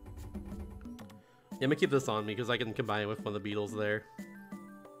 Yeah, I'm gonna keep this on me because I can combine it with one of the beetles there.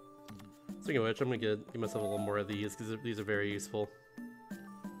 Speaking of which, I'm gonna give myself a little more of these because these are very useful.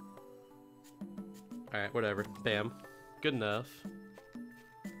 Alright, whatever. Bam. Good enough.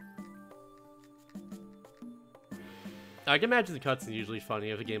 I can imagine the cutscenes usually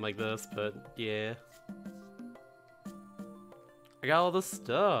funny of a game like this, but yeah. I got all this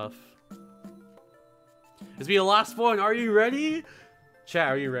stuff. This will be the last one. Are you ready? Chat,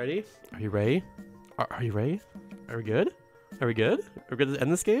 are you ready? Are you ready? Are you ready? Are we good? Are we good? Are we good to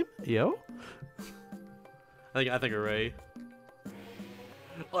end this game? Yo? I think we're ready.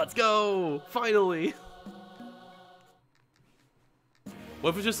 Let's go! Finally!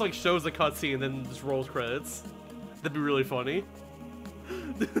 What if it just like shows the cutscene and then just rolls credits? That'd be really funny.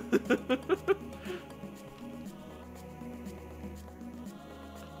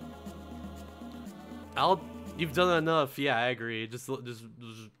 You've done enough. Yeah, I agree. Just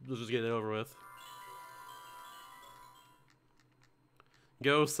get it over with.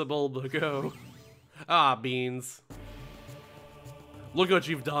 Go, Sebulba, go. Ah, beans. Look what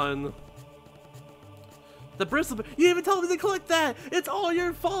you've done. The bristle. You didn't even tell me to collect that. It's all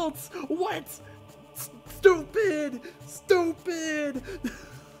your fault. What? Stupid. Stupid.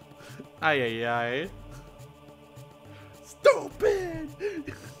 Ay ay ay. Stupid.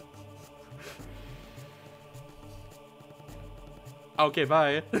 Okay,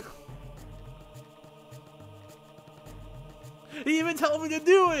 bye. He even told me to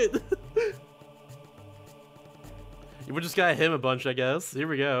do it! We just gotta hit him a bunch, I guess. Here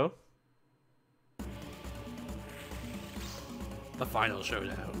we go. The final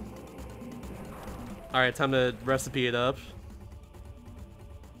showdown. Alright, time to recipe it up.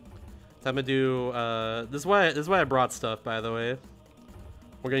 Time to do, this is why I brought stuff, by the way.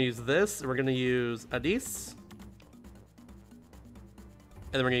 We're gonna use this, and we're gonna use Adis.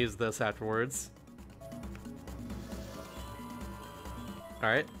 And then we're gonna use this afterwards.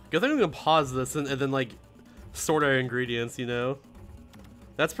 Alright. Good thing we can pause this and then, like, sort our ingredients, you know?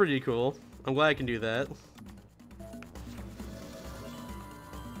 That's pretty cool. I'm glad I can do that.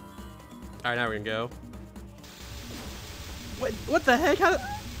 Alright, now we're gonna go. What the heck?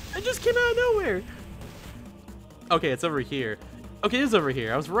 It just came out of nowhere! Okay, it's over here. Okay, it is over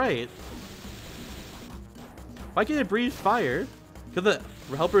here. I was right. Why can't it breathe fire? Could the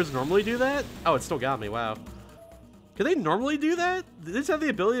helpers normally do that? Oh, it still got me. Wow. Could they normally do that? Did they just have the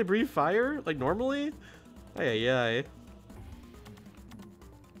ability to breathe fire? Like, normally? Ay, ay, ay.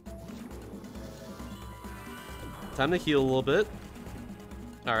 Time to heal a little bit.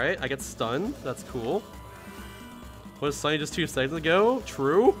 Alright, I get stunned. That's cool. Was Sunny just 2 seconds ago?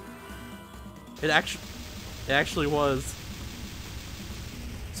 True. It actually... It actually was.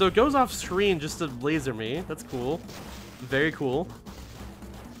 So it goes off screen just to laser me. That's cool. Very cool.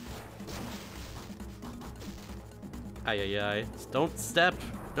 Ay ay ay. Don't step.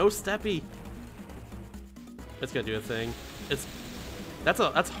 No steppy. It's gonna do a thing.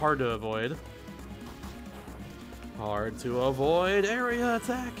 That's hard to avoid. Hard to avoid area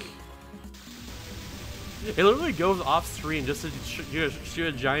attack. It literally goes off screen just to shoot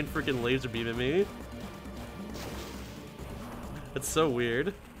a giant freaking laser beam at me. It's so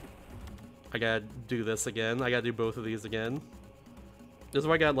weird. I gotta do this again. I gotta do both of these again. This is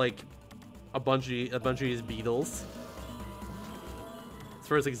why I got like a bunch of these beetles. It's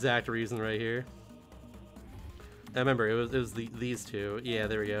for its exact reason right here. I remember it was these two. Yeah,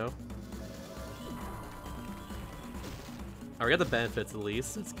 there we go. Oh, we got the benefits at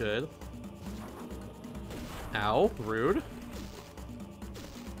least. That's good. Ow, rude.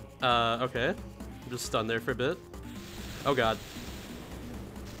 Okay. I'm just stunned there for a bit. Oh god.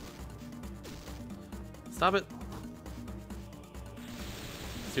 Stop it.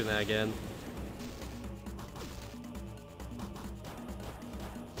 Let's do that again.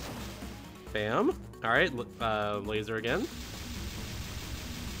 Bam. Alright, laser again.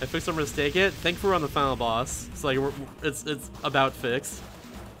 I fixed a mistake it. Thankfully we're on the final boss. It's like, it's about fixed.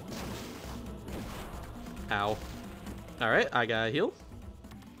 Ow. Alright, I gotta heal.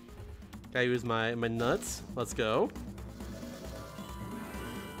 Gotta use my nuts. Let's go.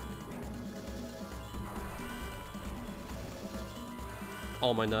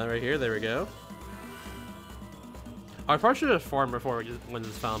 All my nut right here. There we go. I probably should have farmed before we win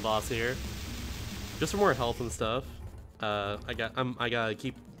this final boss here. Just for more health and stuff. I gotta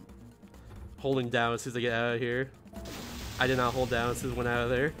keep holding down as soon as I get out of here. I did not hold down as soon as I went out of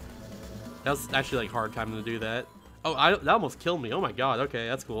there. That was actually like hard timing to do that. Oh, that almost killed me. Oh my god. Okay,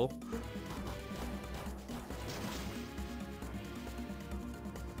 that's cool.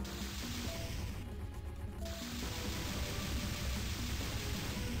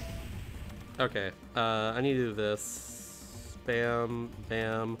 Okay, I need to do this. Bam,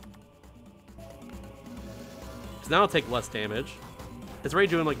 bam. So now I'll take less damage. It's already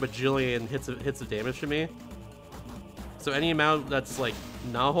doing like bajillion hits of damage to me. So any amount that's like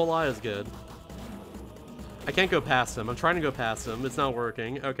not a whole lot is good. I can't go past him. I'm trying to go past him. It's not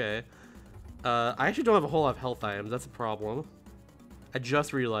working. Okay. I actually don't have a whole lot of health items. That's a problem. I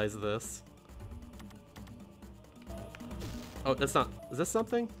just realized this. Oh, that's not... Is this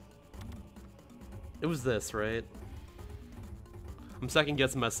something? It was this, right? I'm second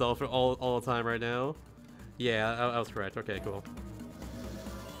guessing myself all the time right now. Yeah, I was correct. Okay, cool.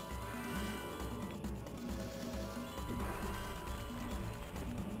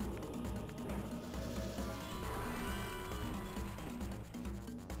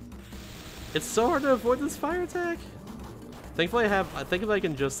 It's so hard to avoid this fire attack. Thankfully I think if I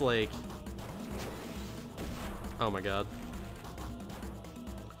can just like... Oh my god.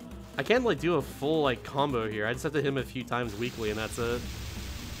 I can't like do a full like combo here. I just have to hit him a few times weekly and that's it.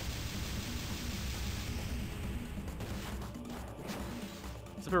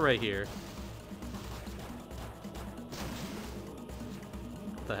 Zip it right here.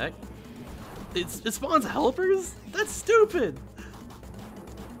 What the heck? It spawns helpers? That's stupid!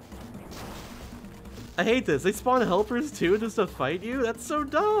 I hate this. They spawn helpers too just to fight you? That's so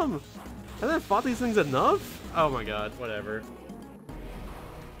dumb! Haven't I fought these things enough? Oh my god, whatever.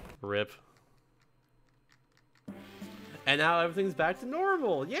 Rip. And now everything's back to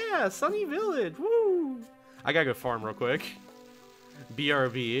normal. Yeah, Sunny Village. Woo! I gotta go farm real quick.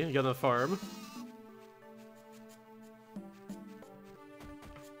 BRB, gonna farm.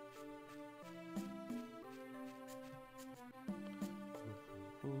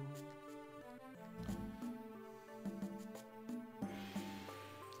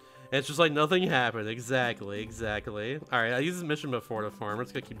 It's just like nothing happened. Exactly. Alright, I used this mission before to farm. We're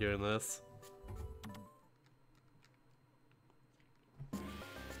just gonna keep doing this.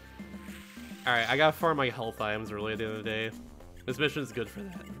 Alright, I gotta farm my health items really at the end of the day. This mission is good for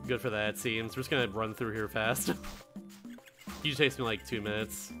that. Good for that, it seems. We're just gonna run through here fast. Usually takes me like 2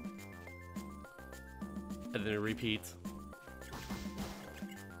 minutes. And then repeat.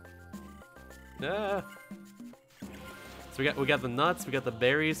 Ah. So we got the nuts, we got the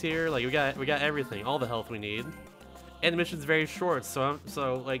berries here, like we got everything, all the health we need. And the mission's very short, so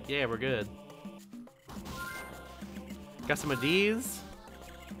like yeah, we're good. Got some of these.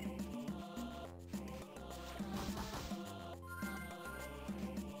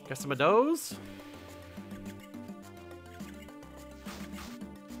 Got some of those.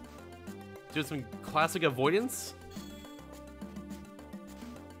 Do some classic avoidance.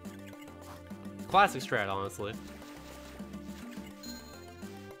 Classic strat, honestly.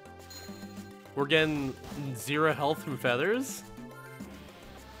 We're getting 0 health from feathers.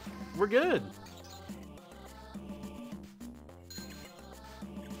 We're good.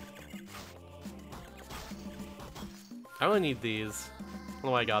 I only need these. I don't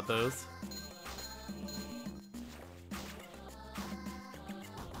know why I got those.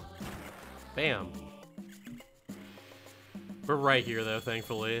 Bam. We're right here, though,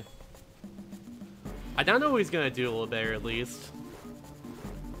 thankfully. I don't know what he's gonna do a little better, at least.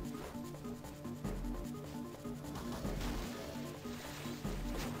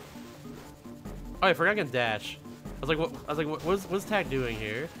 Oh, I forgot I can dash. What's Tack doing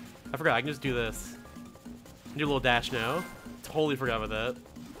here? I forgot, I can just do this. Do a little dash now. Totally forgot about that.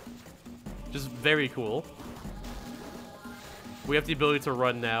 Just very cool. We have the ability to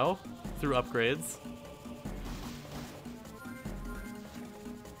run now through upgrades.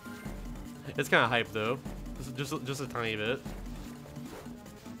 It's kind of hype though. Just a tiny bit.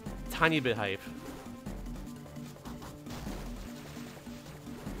 Tiny bit hype.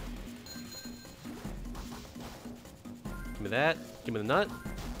 Give me that. Give me the nut.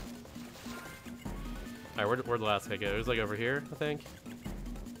 Alright, where'd the last guy go? He was like over here, I think.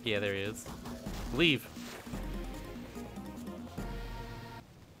 Yeah, there he is. Leave.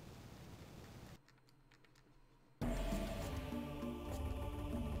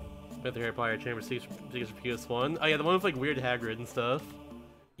 With the Harry Potter Chamber Secrets for PS1. Oh yeah, the one with like weird Hagrid and stuff.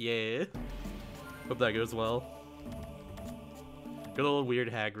 Yeah. Hope that goes well. Good old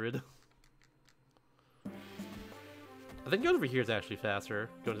weird Hagrid. I think going over here is actually faster.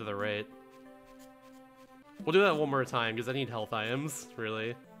 Going to the right. We'll do that one more time, because I need health items,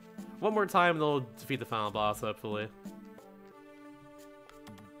 really. One more time, they'll defeat the final boss, hopefully.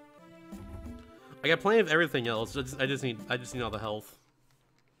 I got plenty of everything else, I just need all the health.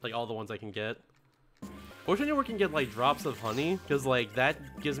 Like, all the ones I can get. Fortunately, we can get, like, drops of honey, because, like, that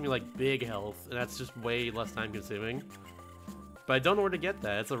gives me, like, big health, and that's just way less time-consuming. But I don't know where to get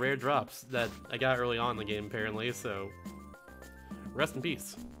that. It's a rare drops that I got early on in the game, apparently, so... Rest in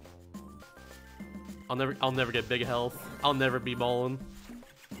peace. I'll never get big health. I'll never be ballin'.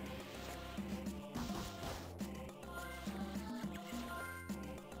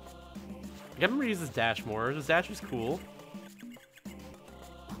 I remember to use this dash more. This dash is cool.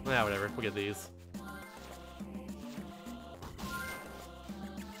 Nah, whatever. We'll get these.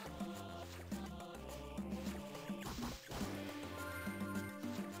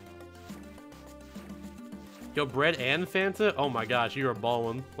 Yo, bread and Fanta? Oh my gosh, you are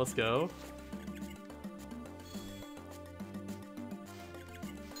ballin'. Let's go.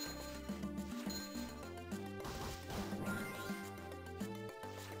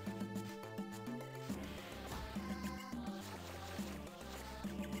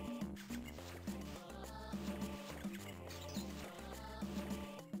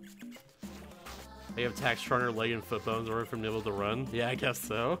 They have attack stronger leg and foot bones in order for him to be able to run. Yeah, I guess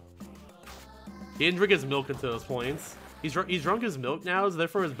so. He didn't drink his milk until those points. He's drunk his milk now, so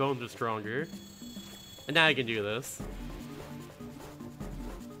therefore his bones are stronger. And now I can do this.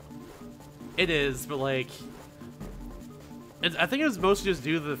 It is, but like... I think it was mostly just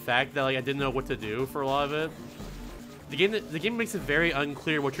due to the fact that like I didn't know what to do for a lot of it. The game makes it very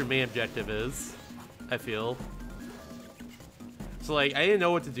unclear what your main objective is, I feel. So like, I didn't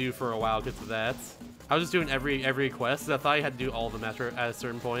know what to do for a while because of that. I was just doing every quest, so I thought I had to do all of them at a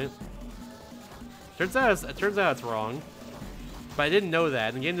certain point. Turns out it's wrong. But I didn't know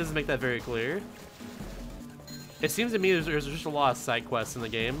that, and the game doesn't make that very clear. It seems to me there's just a lot of side quests in the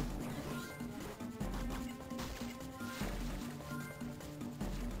game.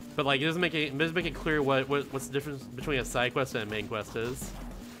 But like, it doesn't make it clear what's the difference between a side quest and a main quest is.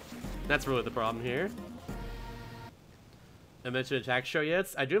 That's really the problem here. I mentioned attack show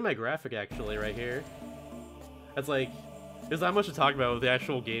yet? I do my graphic actually right here. That's like, there's not much to talk about with the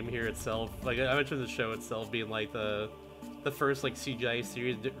actual game here itself. Like I mentioned the show itself being like the first like CGI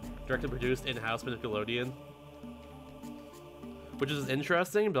series directed and produced in-house by Nickelodeon. Which is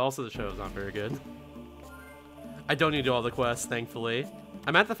interesting, but also the show is not very good. I don't need to do all the quests, thankfully.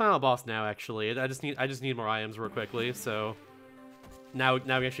 I'm at the final boss now actually. I just need more items real quickly, so now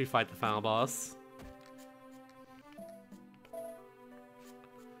we actually fight the final boss.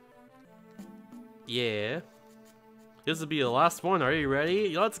 Yeah. This will be the last one. Are you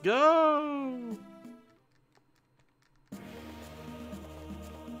ready? Let's go!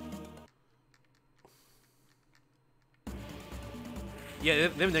 Yeah, they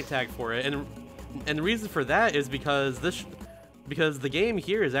have a nick tag for it, and the reason for that is because the game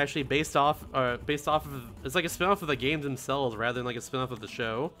here is actually based off of, it's like a spin-off of the games themselves rather than like a spin-off of the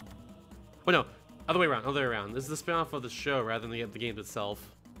show. Well, no, Other way around, other way around. This is the spin-off of the show rather than the game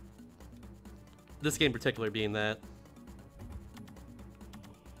itself. This game in particular being that.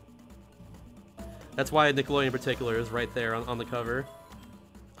 That's why Nickelodeon in particular is right there on the cover.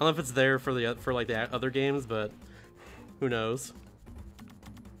 I don't know if it's there for like the other games, but who knows?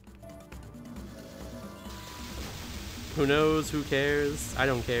 Who knows? Who cares? I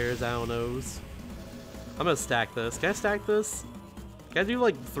don't cares. I don't knows. I'm gonna stack this. Can I stack this? Can I do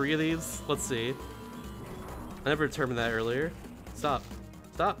like 3 of these? Let's see. I never determined that earlier. Stop.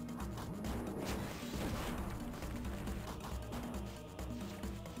 Stop.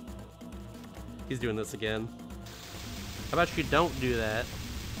 He's doing this again. How about you don't do that?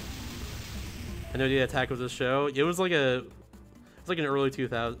 I know the attack was a show. It was like a... It's like an early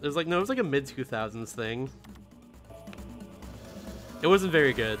 2000s. It was like... No, it was like a mid-2000s thing. It wasn't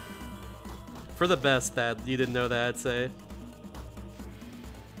very good. For the best that you didn't know that, I'd say.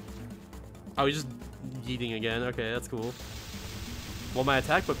 Oh, he's just yeeting again. Okay, that's cool. Well, my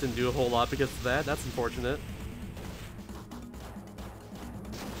attack whip didn't do a whole lot because of that. That's unfortunate.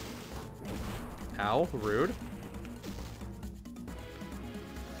 Ow, rude.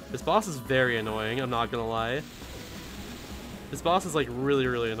 This boss is very annoying, I'm not gonna lie. This boss is like really,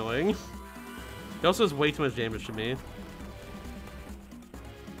 really annoying. He also does way too much damage to me.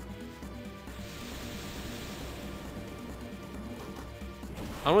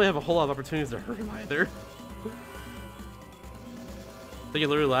 I don't really have a whole lot of opportunities to hurt him either. I think it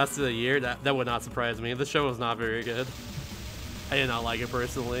literally lasted a year. That would not surprise me. The show was not very good. I did not like it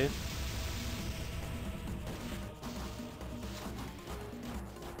personally.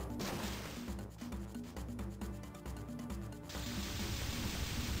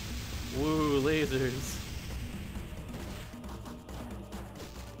 Woo, lasers.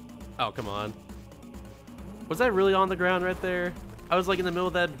 Oh, come on. Was that really on the ground right there? I was like in the middle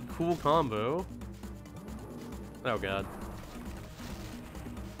of that cool combo. Oh god.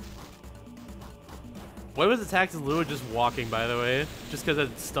 Why was attacked as literally just walking, by the way? Just because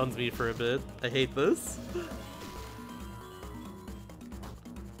it stuns me for a bit. I hate this.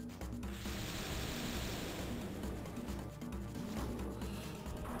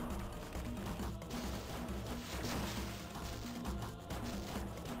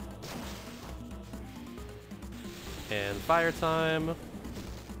 And fire time.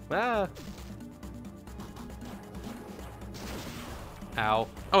 Ah. Ow.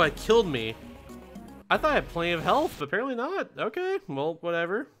 Oh, it killed me. I thought I had plenty of health, but apparently not. Okay, well,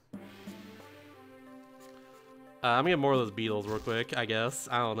 whatever. I'm gonna get more of those beetles real quick, I guess.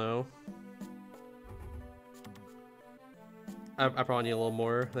 I don't know. I probably need a little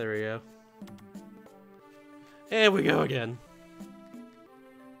more. There we go. And we go again.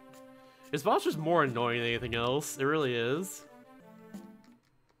 This boss is more annoying than anything else. It really is.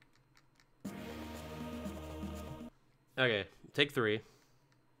 Okay, take 3.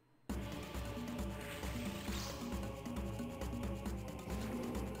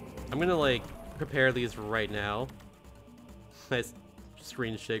 I'm gonna like prepare these right now. Nice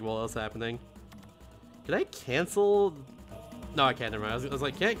screen shake while that's happening. Can I cancel? No, I can't. Never mind. I was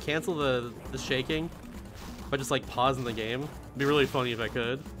like, can't cancel the shaking by just like pausing the game. It'd be really funny if I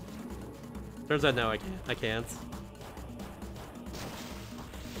could. Turns out no, I can't. I can't.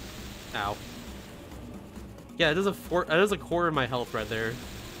 Ow. Yeah, it does a quarter of my health right there.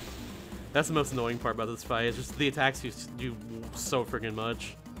 That's the most annoying part about this fight. It's just the attacks do so freaking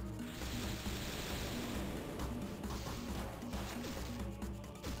much.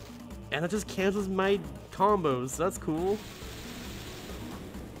 And it just cancels my combos. That's cool.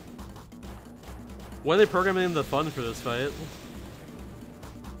 When are they programming in the fun for this fight?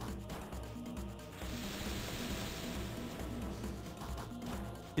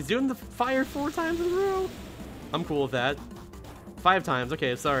 He's doing the fire 4 times in a row. I'm cool with that. 5 times.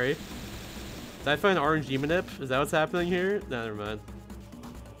 Okay, sorry. Did I find RNG manip? Is that what's happening here? No, never mind.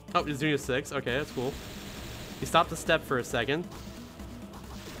 Oh, he's doing a 6. Okay, that's cool. He stopped the step for a second.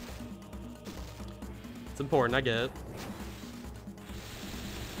 It's important, I get it.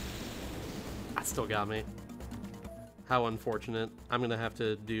 That still got me. How unfortunate. I'm gonna have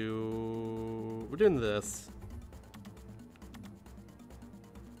to do... We're doing this.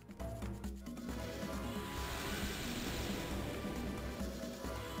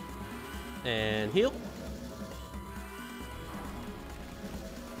 And heal.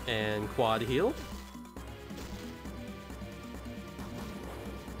 And quad heal.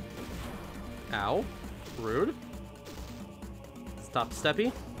 Ow. Rude. Stop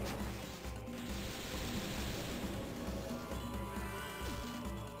steppy.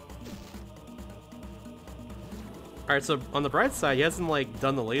 Alright, so on the bright side, he hasn't like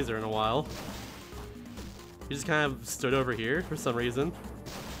done the laser in a while. He just kind of stood over here for some reason.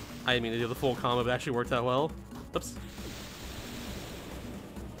 I didn't mean to do the full combo, but it actually worked out well. Oops.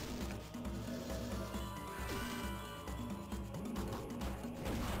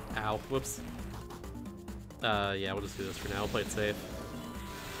 Ow. Whoops. Yeah, we'll just do this for now. We'll play it safe.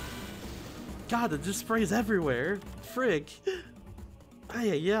 God, it just sprays everywhere. Frig.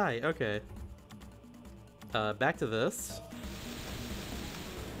 Ay. Okay. Back to this.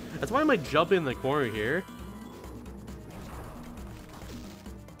 That's why I might jump in the corner here.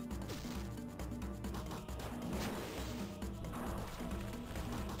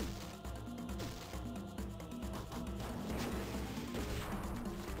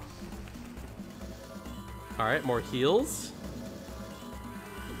 Alright, more heals.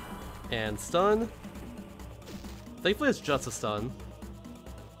 And stun. Thankfully it's just a stun.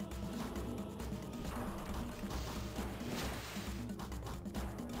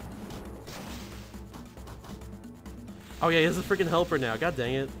 Oh yeah, he has a freaking helper now. God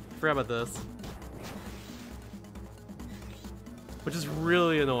dang it. Forgot about this. Which is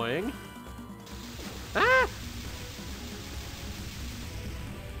really annoying. Ah!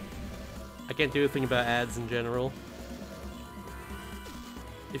 I can't do anything about ads in general.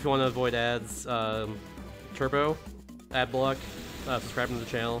 If you want to avoid ads, turbo, ad block, subscribing to the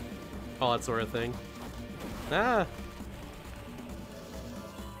channel, all that sort of thing. Ah!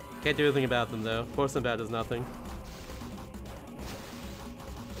 Can't do anything about them though. Posting about does nothing.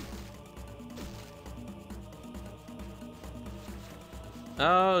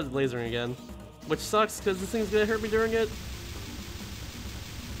 Oh, it's lasering again. Which sucks because this thing's gonna hurt me during it.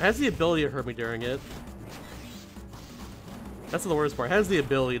 It has the ability to hurt me during it. That's the worst part. It has the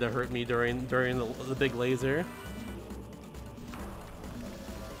ability to hurt me during the big laser.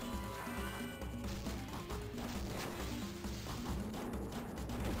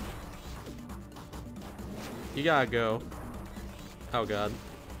 You gotta go. Oh god.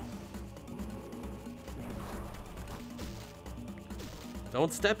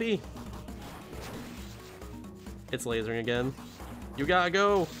 Don't steppy. It's lasering again. You gotta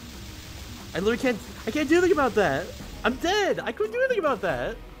go. I can't do anything about that. I'm dead. I couldn't do anything about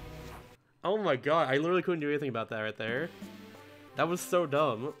that. Oh my god, I literally couldn't do anything about that right there. That was so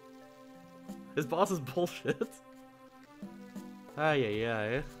dumb. This boss is bullshit.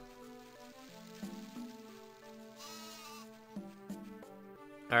 Ay.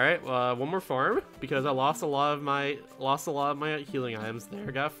 Alright, one more farm because I lost a lot of my healing items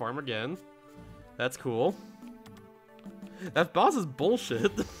there. Gotta farm again. That's cool. That boss is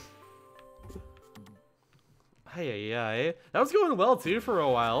bullshit. Ay. That was going well too for a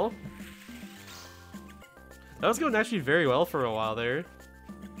while. That was going actually very well for a while there.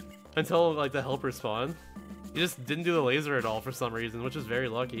 Until like the helper spawned. You just didn't do the laser at all for some reason, which is very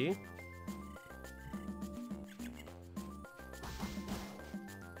lucky.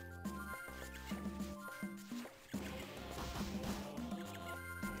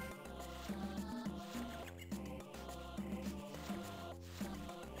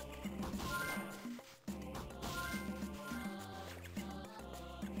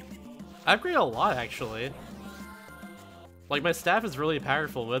 I upgraded a lot, actually. Like, my staff is really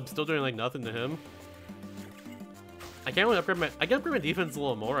powerful, but I'm still doing, like, nothing to him. I can't really upgrade I can upgrade my defense a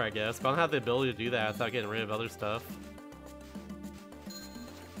little more, I guess, but I don't have the ability to do that without getting rid of other stuff.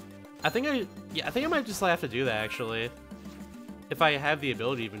 I think I might just have to do that, actually. If I have the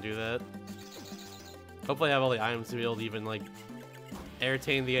ability to even do that. Hopefully I have all the items to be able to even, like,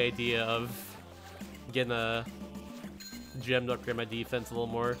 entertain the idea of getting a gem to upgrade my defense a little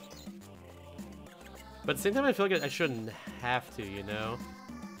more. But at the same time, I feel like I shouldn't have to, you know?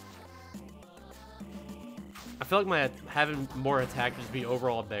 I feel like having more attack would just be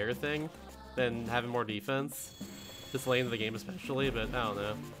overall a better thing than having more defense. This late into the game especially, but I don't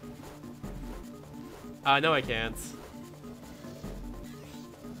know. No, I can't.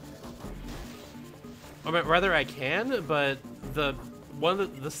 Or rather, I can, but one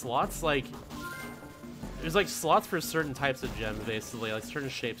of the slots, like... There's, like, slots for certain types of gems, basically, like certain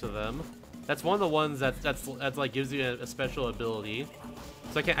shapes of them. That's one of the ones that's like gives you a special ability.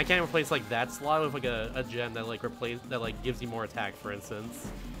 So I can't replace like that slot with like a gem that like gives you more attack, for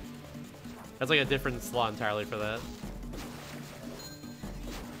instance. That's like a different slot entirely for that.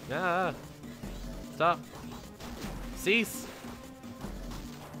 Ah, stop. Cease.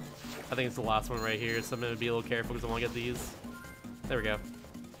 I think it's the last one right here, so I'm gonna be a little careful because I want to get these. There we go.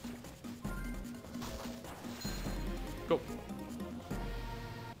 Go.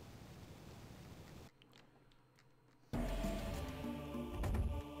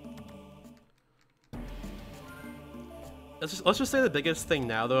 let's just say the biggest thing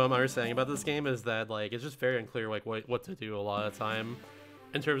now, though, I'm understanding about this game is that, like, it's just very unclear, like, what to do a lot of the time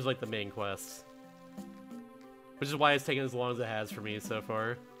in terms of, like, the main quests. Which is why it's taken as long as it has for me so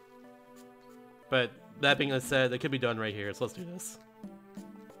far. But that being said, it could be done right here, so let's do this.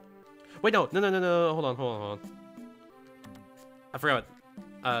 Wait, no, hold on. I forgot.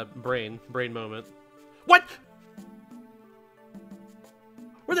 Brain moment. What?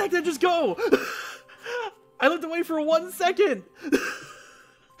 Where the heck did I just go? I looked away for 1 second.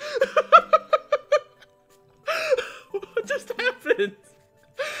 What just happened?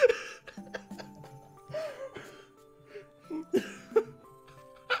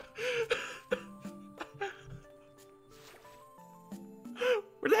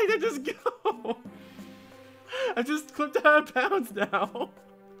 Where the heck did I just go? I just clipped out of bounds now.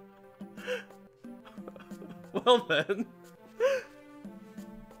 Well then.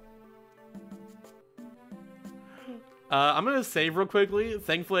 I'm gonna save real quickly.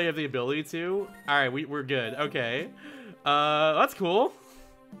 Thankfully I have the ability to. Alright, we're good. Okay. That's cool.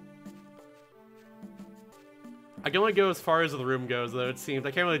 I can only go as far as the room goes, though, it seems.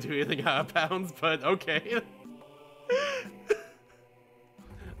 I can't really do anything out of bounds, but okay.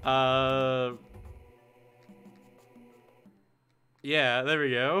 Yeah, there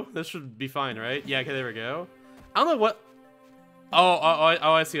we go. This should be fine, right? Yeah, okay, there we go. I don't know what... Oh,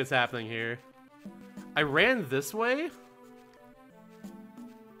 I see what's happening here. I ran this way?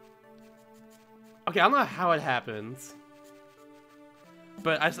 Okay, I don't know how it happened.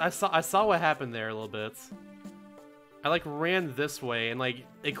 But I saw what happened there a little bit. I like ran this way and like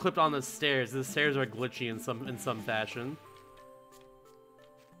it clipped on the stairs. The stairs are glitchy in some fashion.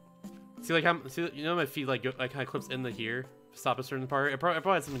 See, like you know my feet like kind of clips into here, stop a certain part. It probably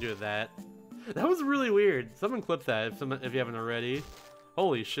had something to do with that. That was really weird. Someone clip that if you haven't already.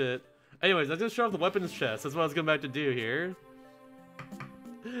 Holy shit. Anyways, I just showed off the weapons chest. That's what I was going back to do here.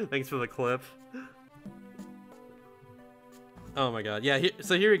 Thanks for the clip. Oh my god. Yeah,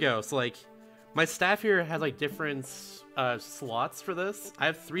 so here we go. So like, my staff here has like different slots for this. I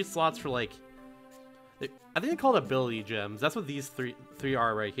have 3 slots for like, I think they're called ability gems. That's what these three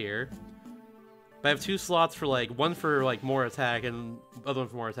are right here. But I have 2 slots for like, one for like more attack and other one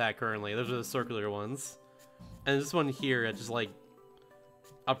for more attack currently. Those are the circular ones. And this one here, it just like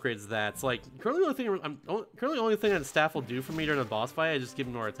upgrades that. So like, currently the only thing that staff will do for me during a boss fight is just give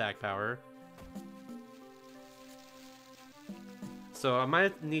me more attack power. So I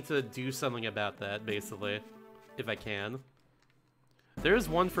might need to do something about that, basically, if I can. There's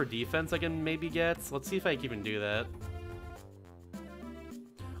one for defense I can maybe get. Let's see if I can even do that.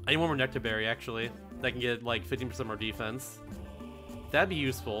 I need one more Nectar Berry, actually. That can get, like, 15% more defense. That'd be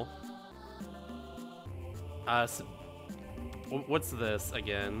useful. So, what's this,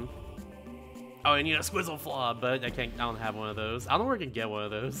 again? Oh, I need a Squizzle Flaw, but I don't have one of those. I don't know where I can get one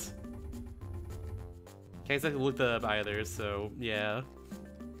of those. Can't exactly look that up either, so, yeah.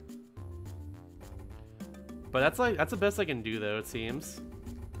 But that's the best I can do, though, it seems.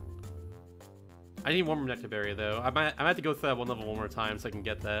 I need one more Nectar Berry, though. I might have to go through that one level one more time so I can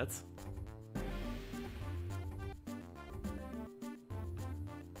get that.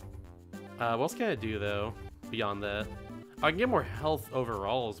 What else can I do, though, beyond that? Oh, I can get more health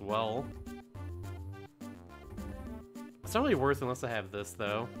overall as well. It's not really worth it unless I have this,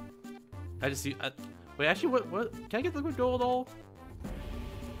 though. Wait, actually, what? Can I get liquid gold all?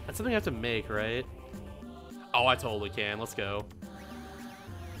 That's something I have to make, right? Oh, I totally can. Let's go.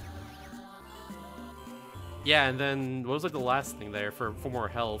 Yeah, and then what was like the last thing there for more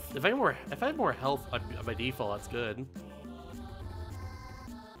health? If I had more health by default, that's good.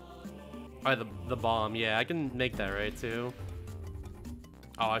 Alright, the bomb. Yeah, I can make that, right, too?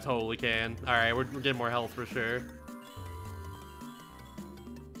 Oh, I totally can. Alright, we're getting more health for sure.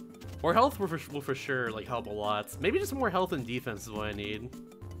 More health will for sure like help a lot. Maybe just more health and defense is what I need.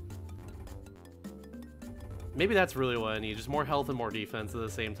 Maybe that's really what I need. Just more health and more defense at the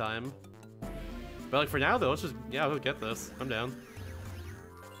same time. But like for now though, let's get this. I'm down.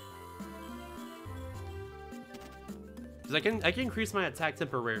 Cause I can increase my attack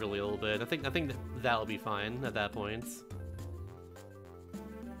temporarily a little bit. I think that'll be fine at that point.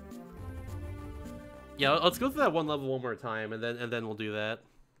 Yeah, let's go through that one level one more time, and then we'll do that.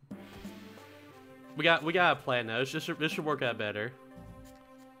 We got a plan now. This should work out better.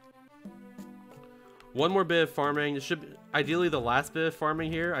 One more bit of farming. This should be, ideally the last bit of farming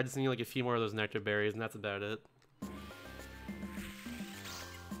here. I just need like a few more of those nectar berries, and that's about it.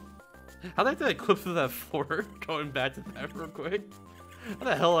 How'd I have to clip through that floor? Going back to that real quick. How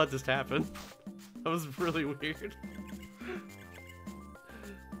the hell did that just happen? That was really weird.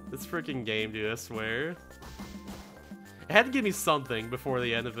 This freaking game, dude, I swear. It had to give me something before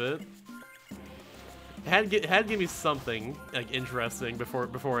the end of it. It had to give me something like interesting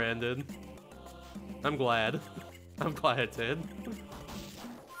before it ended. I'm glad. I'm glad it did.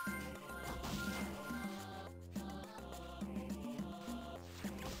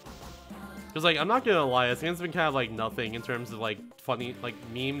 Cause like I'm not gonna lie, this game's been kind of like nothing in terms of like funny like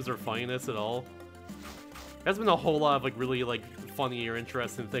memes or funniness at all. There's been a whole lot of like really like funny or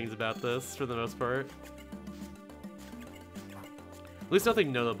interesting things about this for the most part. At least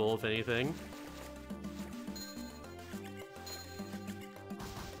nothing notable, if anything.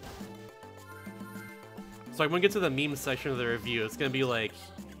 So like when we get to the meme section of the review, it's gonna be like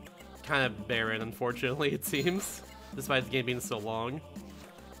kind of barren, unfortunately, it seems, despite the game being so long.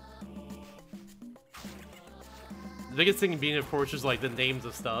 The biggest thing being, of course, is like the names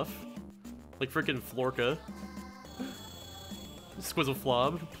of stuff, like freaking Florka,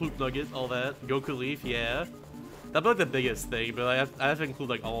 Squizzleflob, Ploop Nugget, all that, Goku Leaf, yeah. That'd be like the biggest thing, but I have to include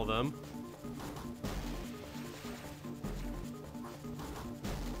like all of them.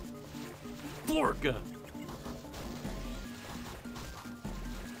 Florka.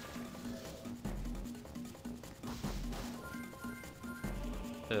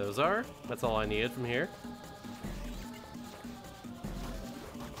 Those are. That's all I needed from here.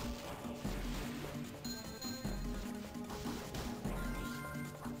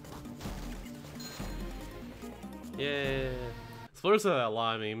 Yeah. Explorers have a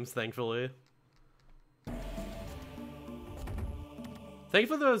lot of memes, thankfully.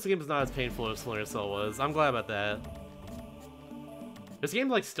 Thankfully, this game's not as painful as Splinter Cell was. I'm glad about that. This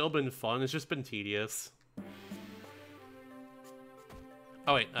game's like still been fun. It's just been tedious.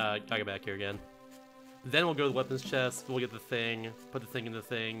 Oh wait, gotta get back here again. Then we'll go to the weapons chest. We'll get the thing, put the thing in the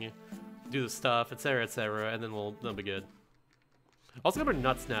thing, do the stuff, etc., and then that'll be good. Also got our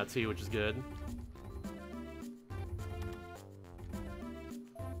nuts now too, which is good.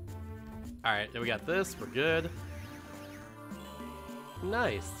 Alright, then we got this, we're good.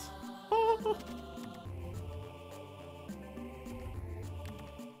 Nice.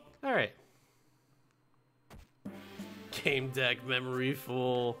 Alright. Game deck memory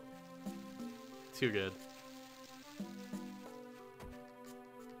full. Too good.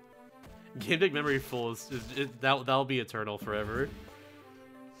 Game deck memory full that'll be eternal forever.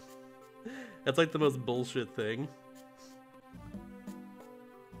 That's like the most bullshit thing.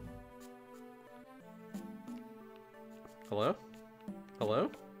 Hello? Hello?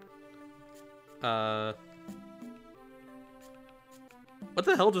 What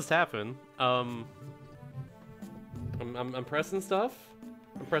the hell just happened? I'm pressing stuff.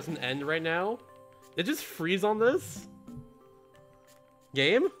 I'm pressing end right now. It just freeze on this?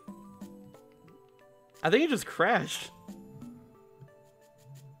 Game? I think it just crashed.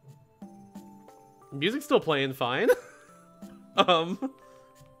 Music's still playing fine.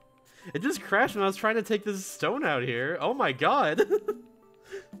 It just crashed when I was trying to take this stone out here. Oh my god.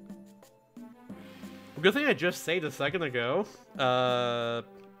 Good thing I just saved a second ago. Yeah,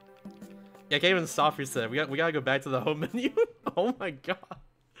 I can't even soft reset. We gotta go back to the home menu. Oh my god.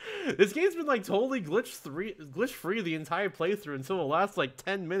 This game's been like totally glitch free the entire playthrough until the last like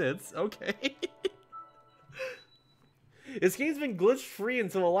 10 minutes. Okay. This game's been glitch free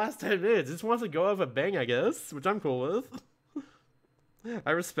until the last 10 minutes. It just wants to go off a bang, I guess, which I'm cool with.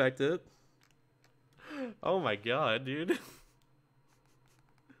 I respect it. Oh my god, dude.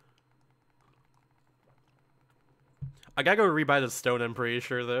 I gotta go rebuy the stone, I'm pretty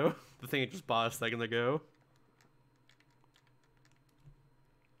sure, though. The thing I just bought a second ago.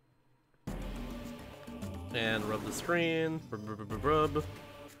 And rub the screen. Rub.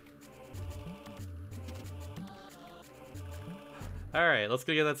 Alright, let's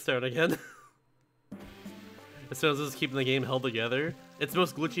go get that stone again. As soon as it's keeping the game held together. It's the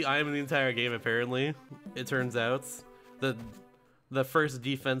most glitchy item in the entire game, apparently. It turns out. The first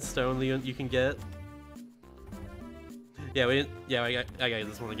defense stone that you can get. Yeah, I got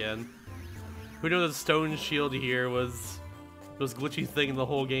this one again. Who knew the stone shield here was the most glitchy thing in the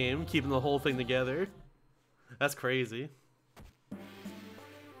whole game, keeping the whole thing together. That's crazy.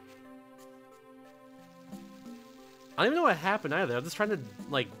 I don't even know what happened either. I'm just trying to,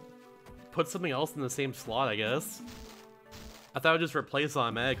 like, put something else in the same slot, I guess. I thought it would just replace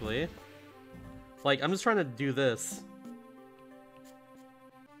automatically. Like, I'm just trying to do this.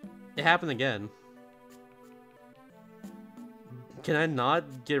 It happened again. Can I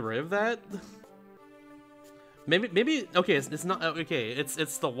not get rid of that? Maybe, okay, it's not, okay,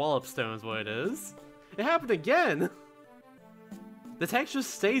 it's the wallop stone is what it is. It happened again! The text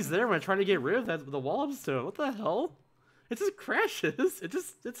just stays there when I try to get rid of the wallop stone. What the hell? It just crashes.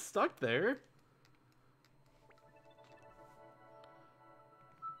 It's stuck there.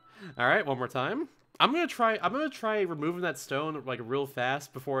 All right, one more time. I'm gonna try removing that stone like real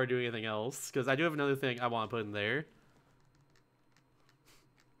fast before I do anything else, because I do have another thing I want to put in there.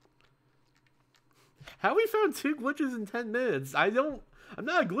 How we found 2 glitches in 10 minutes? I'm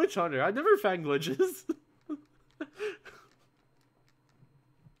not a glitch hunter. I never found glitches.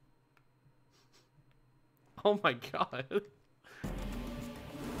 Oh my god.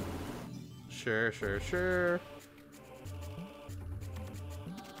 Sure.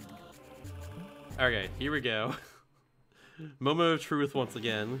 Okay, here we go. Moment of truth once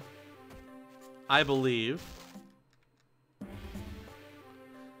again. I believe.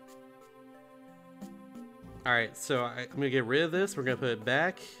 Alright, so I'm gonna get rid of this. We're gonna put it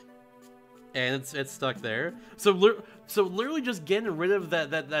back. And it's stuck there. So literally just getting rid of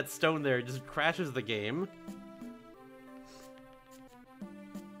that stone there just crashes the game.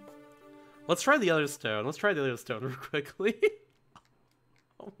 Let's try the other stone. Let's try the other stone real quickly.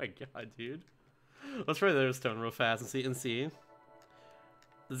 Oh my god, dude. Let's try the other stone real fast and see.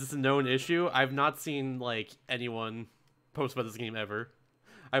 Is this a known issue? I've not seen like anyone post about this game ever.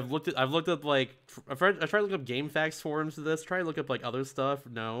 I've looked up like I tried to look up GameFAQs forums to this. Try to look up like other stuff.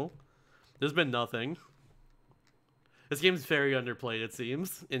 No, there's been nothing. This game's very underplayed, it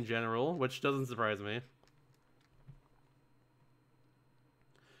seems, in general, which doesn't surprise me.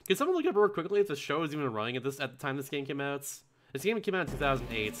 Can someone look up real quickly if the show was even running at the time this game came out? This game came out in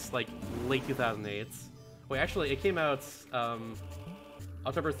 2008, like late 2008. Wait, actually, it came out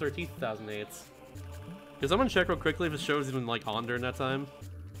October 13th, 2008. Can someone check real quickly if the show was even like on during that time?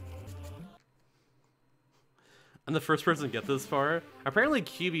 I'm the first person to get this far. Apparently,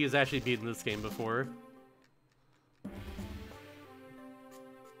 QB has actually beaten this game before.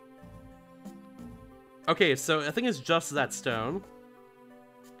 Okay, so I think it's just that stone.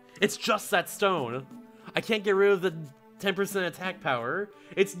 It's just that stone. I can't get rid of the 10% attack power.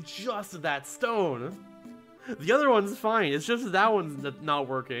 It's just that stone. The other one's fine. It's just that one's not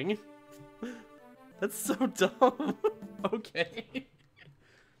working. That's so dumb. Okay.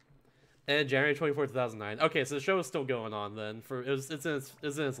 And January 24th, 2009. Okay, so the show is still going on then. It's in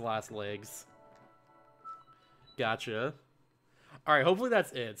its last legs. Gotcha. All right, hopefully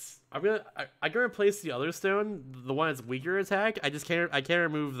that's it. I can replace the other stone, the one that's weaker attack. I can't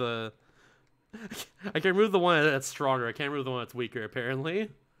remove the. I can remove the one that's stronger. I can't remove the one that's weaker.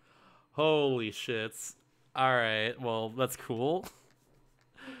 Apparently. Holy shits! All right, well that's cool.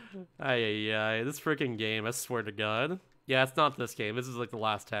 Ay, this freaking game! I swear to God. Yeah, it's not this game. This is like the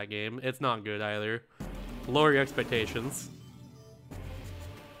last tag game. It's not good either. Lower your expectations.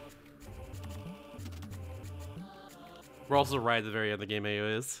 We're also right at the very end of the game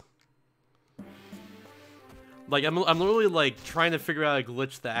anyways. Like, I'm literally, like, trying to figure out a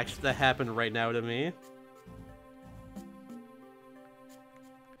glitch that happened right now to me.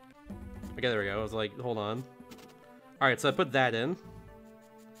 Okay, there we go. I was like, hold on. Alright, so I put that in.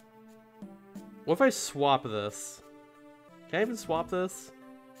 What if I swap this? Can I even swap this?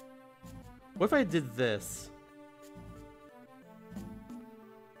 What if I did this?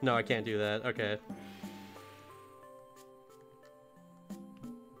 No, I can't do that. Okay.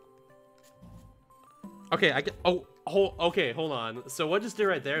 Okay, I get. Oh, okay, hold on. So what I just did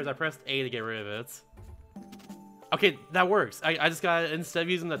right there is I pressed A to get rid of it. Okay, that works. I just got, instead of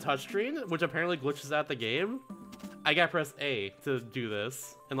using the touchscreen, which apparently glitches out the game, I gotta press A to do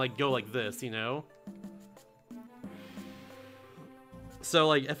this and like go like this, you know? So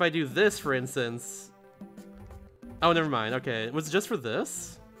like if I do this, for instance. Oh, never mind. Okay, was it just for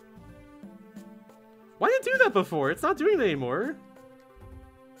this? Why did it do that before? It's not doing it anymore.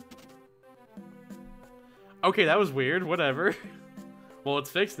 Okay, that was weird. Whatever. Well, it's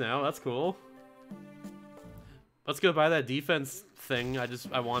fixed now. That's cool. Let's go buy that defense thing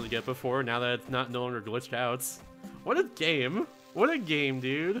I wanted to get before, now that it's no longer glitched out. What a game. What a game,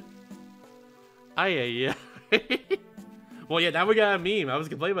 dude. Ay. Well, yeah, now we got a meme. I was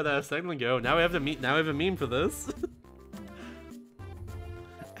complaining about that a second ago. Now we have a meme for this.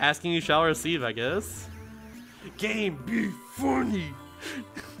 Asking you shall receive, I guess. Game be funny.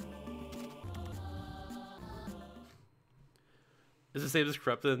 Is it save this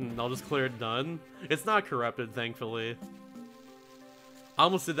corrupted and I'll just clear it done? It's not corrupted, thankfully. I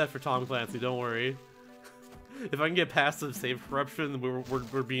almost did that for Tom Clancy, don't worry. If I can get past the save corruption,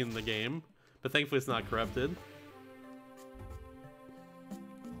 we're beating the game. But thankfully it's not corrupted.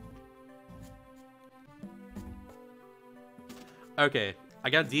 Okay, I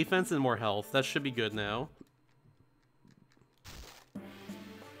got defense and more health. That should be good now.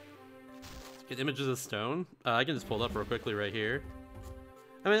 Get images of stone. I can just pull it up real quickly right here.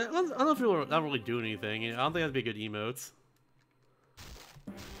 I mean, I don't know if people are not really doing anything. I don't think that'd be good emotes.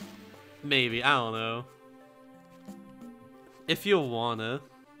 Maybe, I don't know. If you wanna.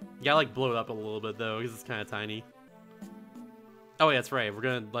 You gotta like blow it up a little bit though, because it's kind of tiny. Oh yeah, that's right. We're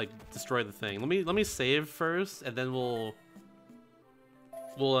gonna like destroy the thing. Let me save first, and then we'll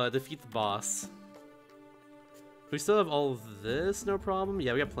defeat the boss. We still have all of this, no problem.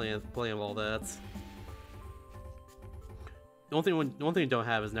 Yeah, we got plenty of all that. The one thing we don't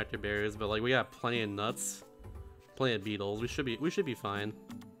have is nectar berries, but like we got plenty of nuts, plenty of beetles. We should be fine.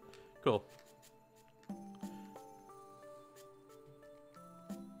 Cool.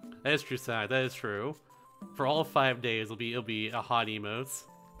 That is true, Sai. That is true. For all 5 days, it'll be a hot emotes.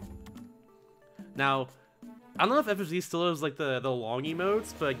 Now, I don't know if FFZ still has like the long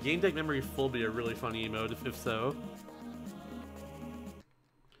emotes, but Game Deck Memory Full would be a really funny emote if so.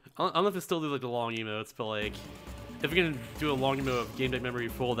 I don't know if it still do like the long emotes, but like if you're gonna do a long emote of Game Deck Memory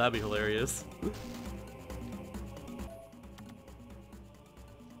Full, that'd be hilarious.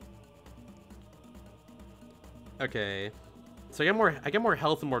 Okay. So I get more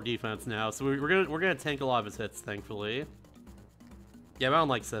health and more defense now, so we're gonna tank a lot of his hits, thankfully. Yeah, around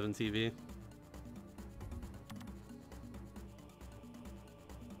like 7 TV. I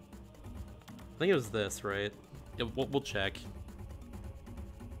think it was this, right? Yeah, we'll check.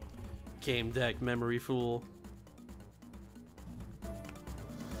 Game Deck Memory Fool.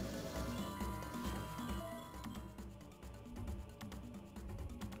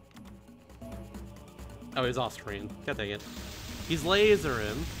 Oh, he's off screen. God dang it. He's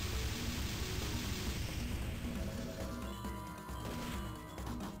lasering.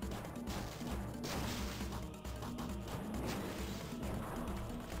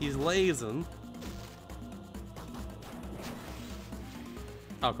 He's lasing.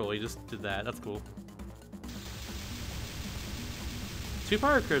 Oh, cool. He just did that. That's cool.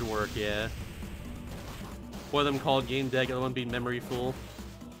 2-power could work, yeah. One of them called Game Deck, the other one being Memory Fool.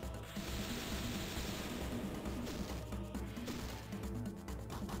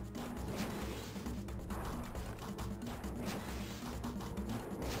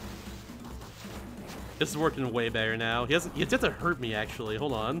 This is working way better now. He has to hurt me actually.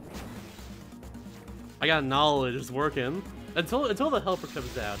 Hold on. I got knowledge. It's working. Until the helper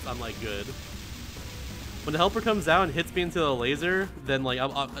comes out, I'm like good. When the helper comes out and hits me into the laser, then like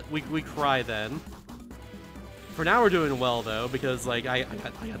we cry then. For now we're doing well though because like I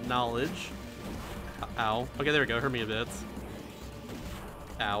got knowledge. Ow. Okay, there we go. Hurt me a bit.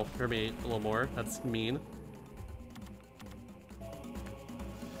 Ow. Hurt me a little more. That's mean.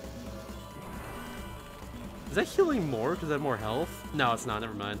 Is that healing more because I have more health? No, it's not.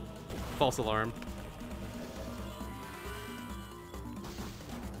 Never mind. False alarm.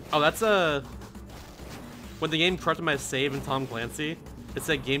 Oh, that's when the game corrupted my save in Tom Clancy, it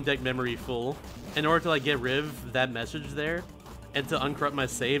said Game Deck Memory Full. In order to like get rid of that message there, and to uncorrupt my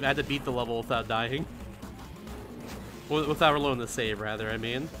save, I had to beat the level without dying. Without reloading the save, rather, I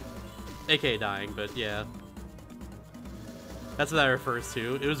mean. AKA dying, but yeah. That's what that refers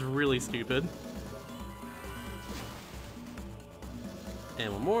to. It was really stupid.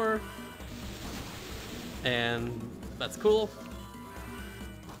 And one more. And that's cool.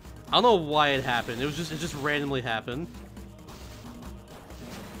 I don't know why it happened. It just randomly happened.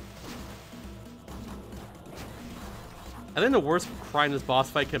 I think the worst crime this boss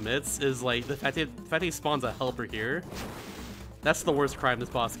fight commits is like the fact that he spawns a helper here. That's the worst crime this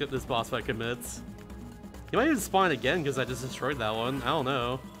boss fight commits. He might even spawn again because I just destroyed that one. I don't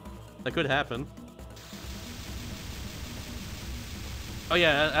know. That could happen. Oh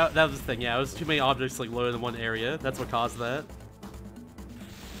yeah, that was the thing. Yeah, it was too many objects like loaded in one area. That's what caused that.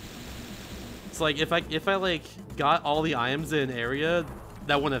 So like if I like got all the items in an area,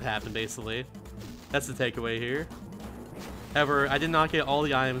 that wouldn't have happened basically. That's the takeaway here. However, I did not get all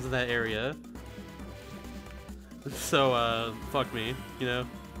the items in that area. So fuck me, you know.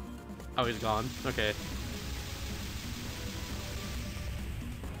 Oh, he's gone. Okay.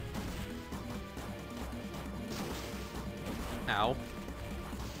 Ow.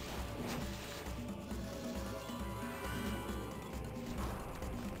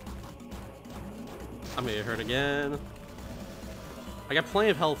 I'm gonna get hurt again. I got plenty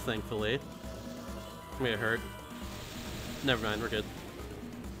of health, thankfully. I'm gonna get hurt. Never mind, we're good.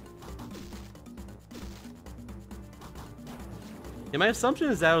 Yeah, my assumption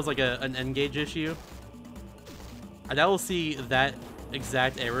is that was like an N-gauge issue. I doubt we'll see that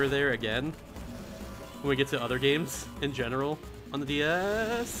exact error there again when we get to other games in general on the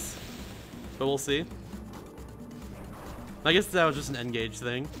DS. But we'll see. I guess that was just an N-gauge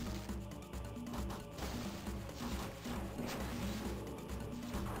thing.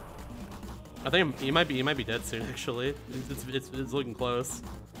 I think he might be dead soon. Actually, it's looking close.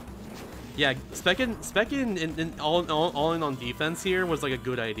 Yeah, specking in all in on defense here was like a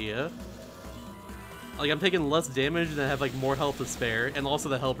good idea. Like, I'm taking less damage and I have like more health to spare, and also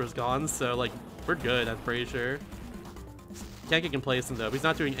the helper's gone, so like we're good. I'm pretty sure. Can't get complacent though. He's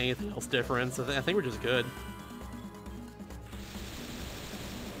not doing anything else different, so I think we're just good.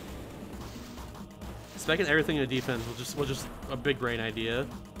 Specking everything in the defense was just a big brain idea.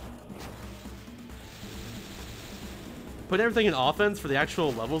 Putting everything in offense for the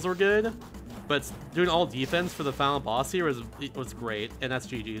actual levels were good, but doing all defense for the final boss here was great, and that's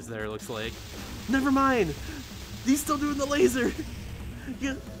GG's there, looks like. Never mind! He's still doing the laser!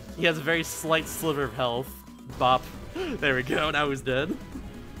 He has a very slight sliver of health. Bop. There we go, now he's dead.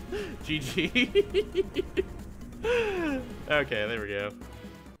 GG. Okay, there we go.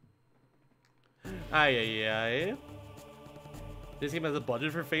 Ay ay ay. This game has a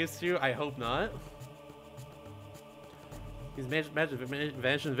budget for phase 2? I hope not. He's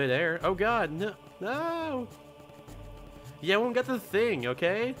vanished in midair. Oh god, no. No! Yeah, we won't get the thing,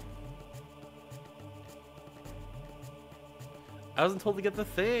 okay? I wasn't told to get the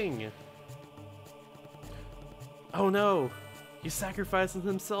thing. Oh no! He's sacrificing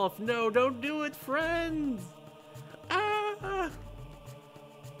himself. No, don't do it, friends! Ah!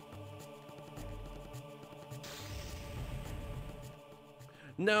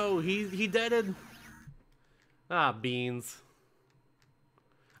 No, he deaded. Ah, beans.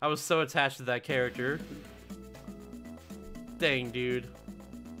 I was so attached to that character. Dang, dude.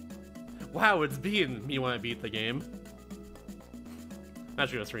 Wow, it's being me when I beat the game. I'm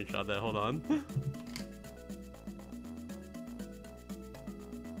actually gonna screenshot that, hold on.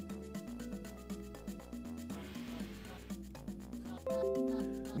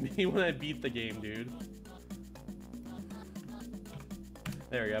 Me when I beat the game, dude.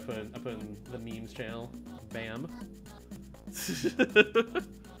 There we go, I put in the memes channel. Bam. Think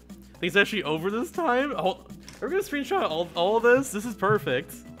it's actually over this time? Oh, we're gonna screenshot all of this? This is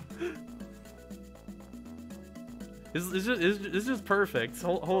perfect. It's just perfect.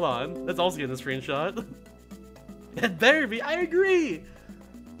 Hold on. That's also getting a screenshot. It better be. I agree.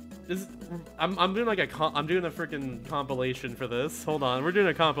 I'm doing like I'm doing a freaking compilation for this. Hold on. We're doing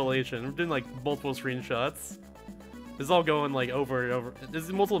a compilation. We're doing like multiple screenshots. This is all going like over and over. This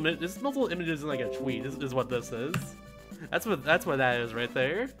is multiple images in like a tweet. Is what this is. That's what that is right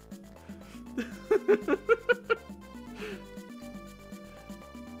there.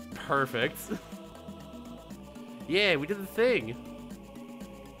 Perfect. Yeah, we did the thing.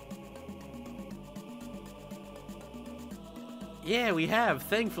 Yeah, we have,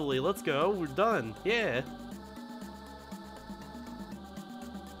 thankfully. Let's go. We're done. Yeah.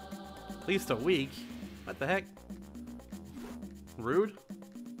 At least a week. What the heck? Rude.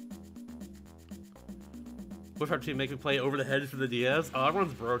 Wish our team make me play over the head for the DS. Oh,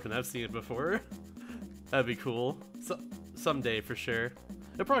 everyone's broken. I've seen it before. That'd be cool. Someday for sure.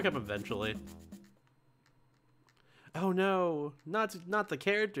 It'll probably come eventually. Oh no, not the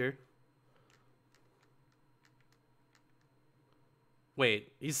character.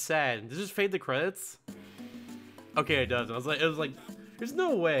 Wait, he's sad. Does it just fade the credits? Okay, it does. It was like, there's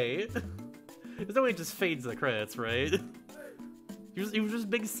no way. There's no way it just fades the credits, right? He was just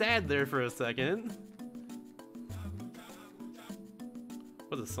big sad there for a second.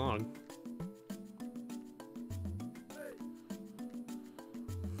 What's the song?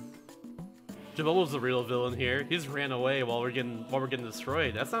 Jabobo's the real villain here. He just ran away while we're getting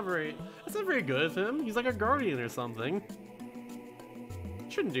destroyed. That's not very good of him. He's like a guardian or something.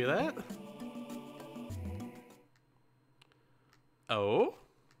 Shouldn't do that. Oh?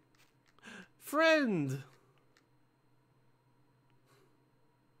 Friend!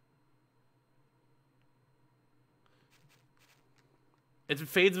 It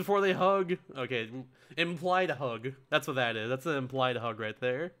fades before they hug. Okay, implied hug. That's what that is. That's an implied hug right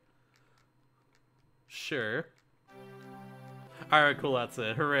there. Sure. Alright, cool, that's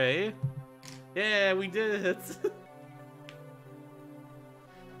it. Hooray. Yeah, we did it.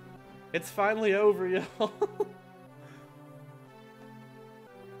 It's finally over, y'all.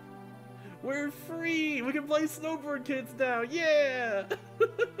 We're free! We can play Snowboard Kids now! Yeah!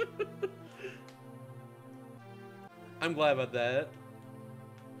 I'm glad about that.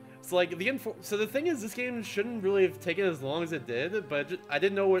 So like so the thing is, this game shouldn't really have taken as long as it did, but I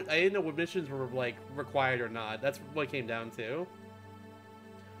didn't know what missions were like required or not. That's what it came down to.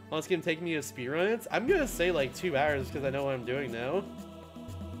 Well, it's gonna take me a speedrun it. I'm gonna say like 2 hours because I know what I'm doing now.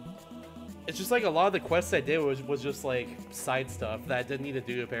 It's just like a lot of the quests I did was just like side stuff that I didn't need to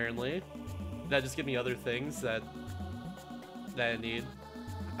do apparently. That just give me other things that I need.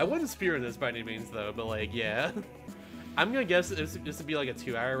 I wouldn't speedrun this by any means though, but like yeah. I'm gonna guess this would be like a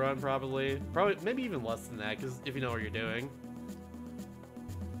 2-hour run, probably. Probably, maybe even less than that, because if you know what you're doing.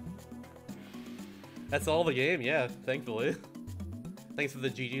 That's all the game, yeah, thankfully. Thanks for the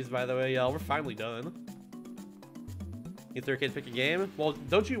GGs, by the way, y'all. We're finally done. You third kid pick a game? Well,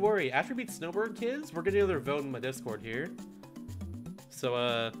 don't you worry. After we beat Snowbird Kids, we're gonna do another vote in my Discord here.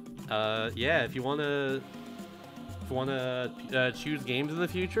 So, yeah, if you wanna choose games in the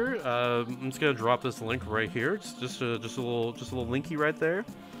future, I'm just gonna drop this link right here. Just a little linky right there.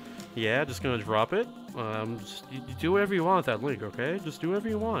 Yeah, just gonna drop it. You do whatever you want with that link, okay? Just do whatever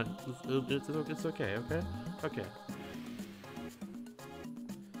you want. It's okay, okay? Okay.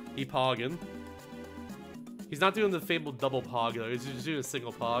 He pogging. He's not doing the fabled double pog though. He's just doing a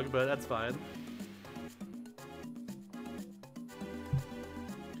single pog, but that's fine.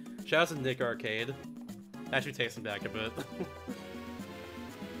 Shout out to Nick Arcade. Actually takes him back a bit.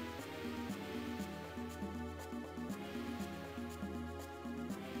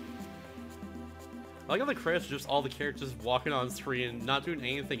 I like how the credits are just all the characters walking on screen, not doing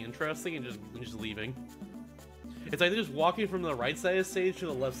anything interesting, and just leaving. It's like they're just walking from the right side of the stage to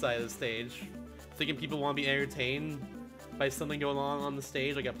the left side of the stage, thinking people want to be entertained by something going on the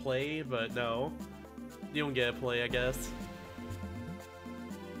stage, like a play, but no. You don't get a play, I guess.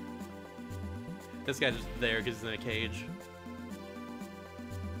 This guy's just there because he's in a cage.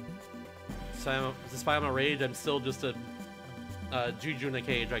 Despite my rage, I'm still just a Juju in a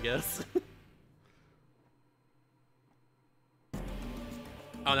cage, I guess.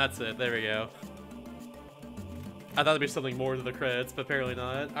 Oh, that's it. There we go. I thought there'd be something more to the credits, but apparently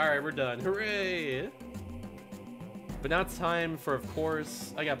not. Alright, we're done. Hooray! But now it's time for, of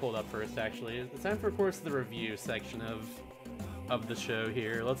course... I got pulled up first, actually. It's time for, of course, the review section of the show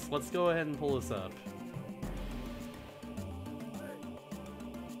here. Let's go ahead and pull this up.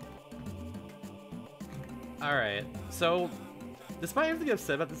 Alright, so... Despite everything I've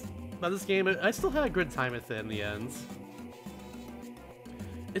said about this game, I still had a good time with it in the end.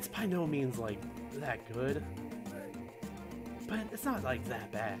 It's by no means, like, that good. But it's not, like,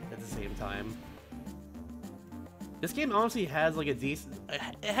 that bad at the same time. This game honestly has, like, a decent...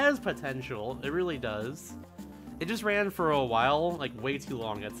 It has potential. It really does. It just ran for a while, like, way too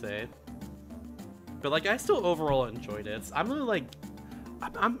long, I'd say. But, like, I still overall enjoyed it. I'm really, like...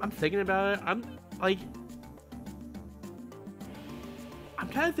 I'm thinking about it. I'm, like... I'm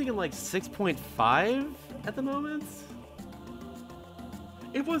kind of thinking, like, 6.5 at the moment.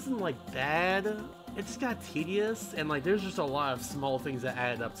 It wasn't, like, bad. It just got tedious, and, like, there's just a lot of small things that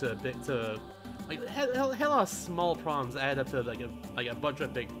added up to a bit to... Like, had a lot of small problems that added up to, like a bunch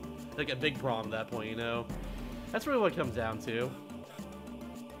of big... Like, a big problem at that point, you know? That's really what it comes down to.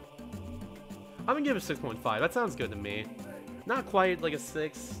 I'm gonna give it 6.5. That sounds good to me. Not quite, like, a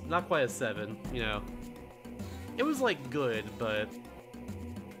 6. Not quite a 7, you know? It was, like, good, but...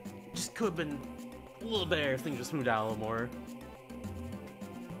 Just could have been a little better if things just moved out a little more.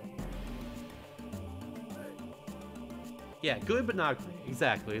 Yeah, good but not great.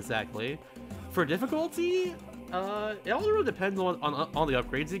 Exactly. For difficulty, it all really depends on the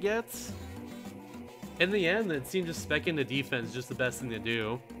upgrades you get. In the end, it seems just spec into defense is just the best thing to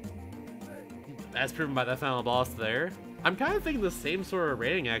do. As proven by that final boss there. I'm kind of thinking the same sort of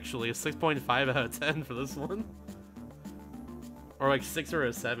rating, actually. A 6.5 out of 10 for this one. Or like 6 or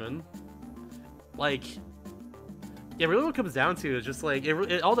a 7. Like... Yeah, really what it comes down to is just like,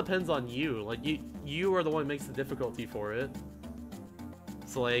 it all depends on you. Like, you are the one who makes the difficulty for it.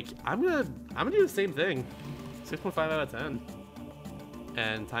 So like, I'm gonna do the same thing. 6.5 out of 10.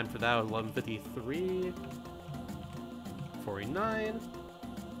 And time for that was 11:53. 49.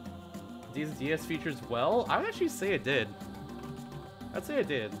 These DS features well? I would actually say it did. I'd say it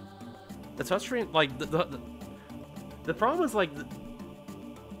did. The touchscreen, like, the problem is like,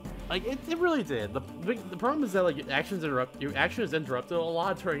 like it really did. The problem is that like your action is interrupted a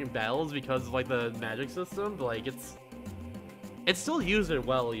lot during battles because of like the magic system. But, like it's still used it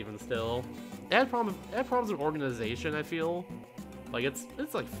well even still. It had problems with organization. I feel like it's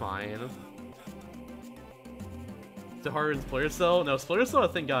like fine. To harden Splinter Cell? No, Splinter Cell I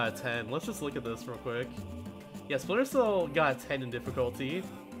think got a 10. Let's just look at this real quick. Yeah, Splinter Cell got a 10 in difficulty,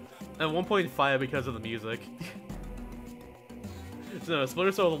 and 1.5 because of the music. No,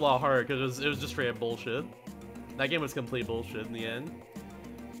 Splinter Cell was a lot harder because it was just straight up bullshit. That game was complete bullshit in the end.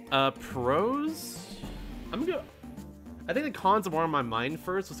 Pros? I'm gonna go... I think the cons are more on my mind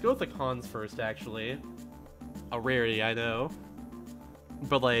first. Let's go with the cons first, actually. A rarity, I know.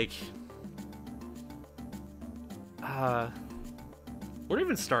 But, like... where to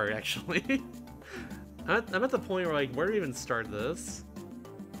even start, actually? I'm at the point where, like, where to even start this?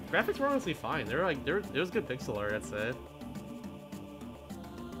 graphics were honestly fine. They were like, it was good pixel art, I'd say.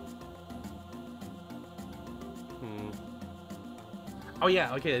 Oh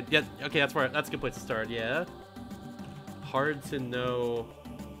yeah, okay, yeah, okay, that's a good place to start, yeah. Hard to know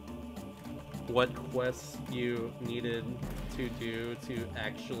what quests you needed to do to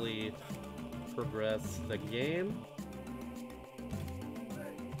actually progress the game.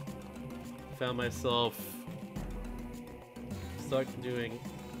 Found myself stuck doing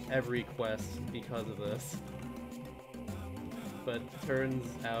every quest because of this. But turns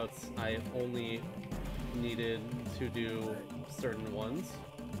out I only needed to do certain ones.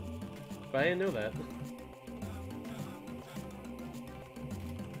 But I didn't know that.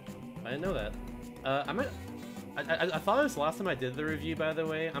 I didn't know that. I thought this last time I did the review, by the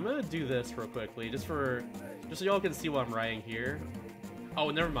way. I'm gonna do this real quickly, just so y'all can see what I'm writing here. Oh,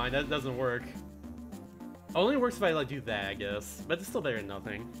 never mind, that doesn't work. It only works if I like do that, I guess. But it's still better than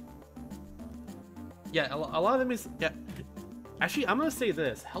nothing. Yeah, a lot of enemies. Yeah, actually, I'm gonna say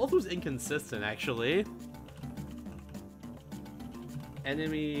this: health was inconsistent. Actually,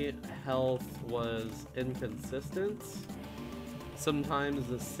 enemy health was inconsistent. Sometimes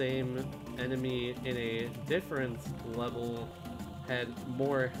the same enemy in a different level had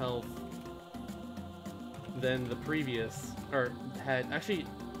more health than the previous, or had actually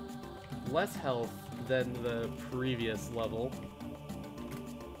less health than the previous level.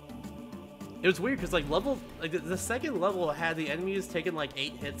 It was weird because like the second level had the enemies taking like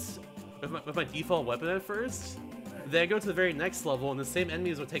 8 hits with my default weapon at first. Then I go to the very next level and the same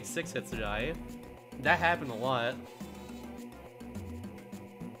enemies would take 6 hits to die. That happened a lot.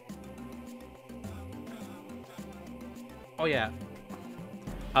 Oh yeah.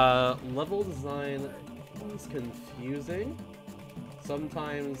 Level design was confusing.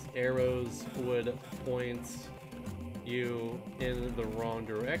 Sometimes arrows would point you in the wrong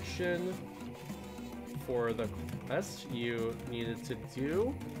direction for the quest you needed to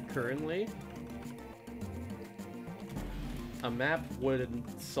do currently. A map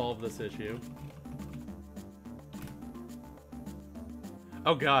wouldn't solve this issue.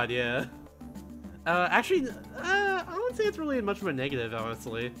 Oh god, yeah. Actually, I wouldn't say it's really much of a negative,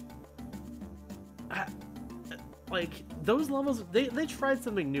 honestly. Like, those levels, they tried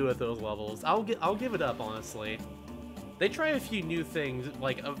something new at those levels. I'll give it up, honestly. They try a few new things,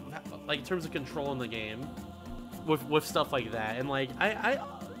 like in terms of control in the game, with stuff like that, and like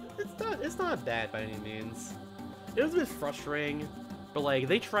it's not bad by any means. It was a bit frustrating, but like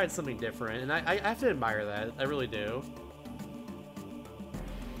they tried something different, and I have to admire that. I really do.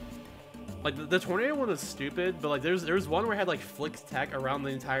 Like, the tornado one was stupid, but like there was one where I had like flick tech around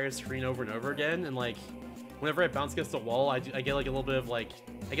the entire screen over and over again, and like whenever I bounce against the wall, I get like a little bit of like,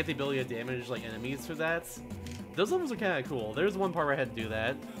 I get the ability to damage like enemies through that. Those levels are kind of cool. There's one part where I had to do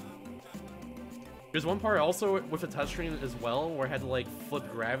that. There's one part also with a touchscreen as well where I had to like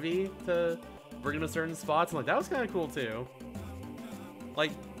flip gravity to bring them to certain spots, and like that was kind of cool too.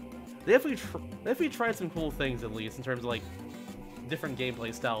 Like, they definitely tried some cool things at least in terms of like different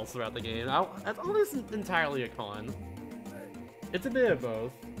gameplay styles throughout the game. That's all isn't entirely a con. It's a bit of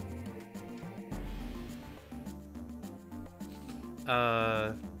both.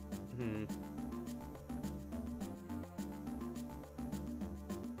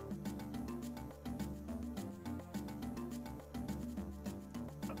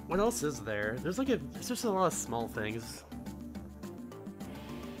 What else is there? There's just a lot of small things.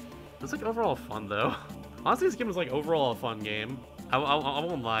 It's like overall fun though. Honestly, this game is like overall a fun game. I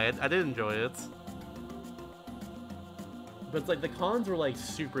won't lie, I did enjoy it. But it's like the cons were like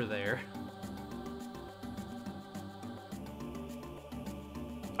super there.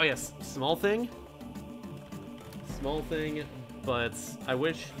 Oh yes, small thing, but I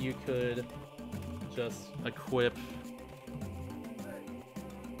wish you could just equip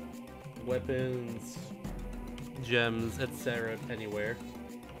weapons, gems, etc. anywhere,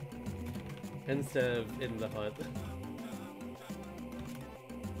 instead of in the hut.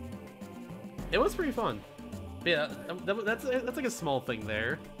 It was pretty fun. But yeah, that's like a small thing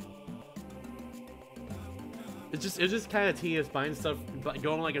there. It's just kind of tedious buying stuff,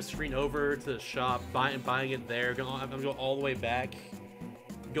 going like a screen over to the shop, buying it there, I'm gonna go all the way back,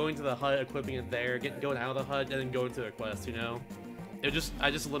 going to the hut, equipping it there, going out of the hut, and then going to a quest. You know, I just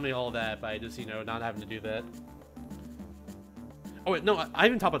eliminate all that by just not having to do that. Oh wait, no, I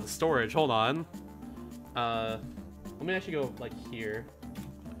even talked about the storage. Hold on. Let me actually go like here.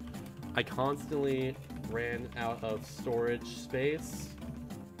 I constantly ran out of storage space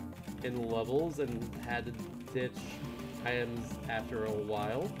in levels and had to ditch items after a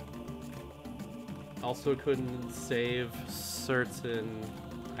while. Also couldn't save certain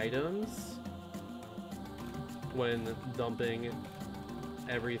items when dumping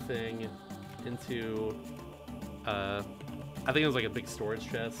everything into, I think it was like a big storage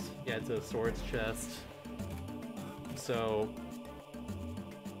chest. Yeah, it's a storage chest. So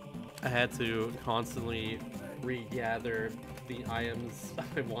I had to constantly regather the items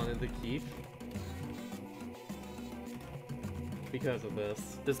I wanted to keep because of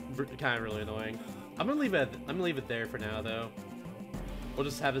this. This is kind of really annoying. I'm gonna leave it there for now, though. We'll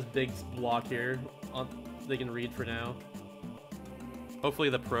just have this big block here they can read for now. Hopefully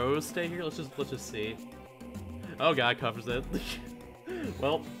the pros stay here. Let's just see. Oh god, covers it.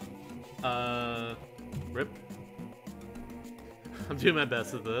 Well, rip. I'm doing my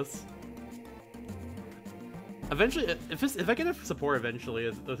best at this. Eventually, if I get support eventually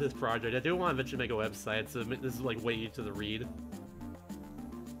with this project, I do want to eventually make a website, so this is like way easy to read.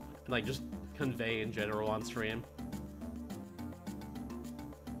 Like, just convey in general on stream.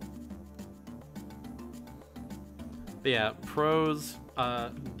 But yeah, pros,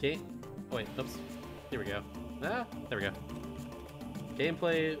 game... Oh wait, oops. Here we go. Ah, there we go.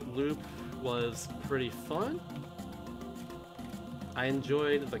 Gameplay loop was pretty fun. I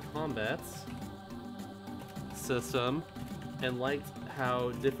enjoyed the combats system and liked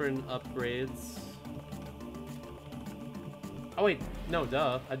how different upgrades... Oh wait, no,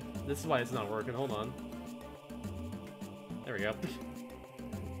 duh. This is why it's not working. Hold on. There we go.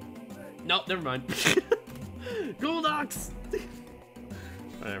 No, never mind. Goldox!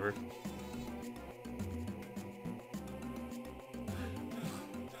 Whatever.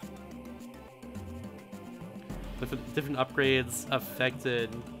 Different upgrades affected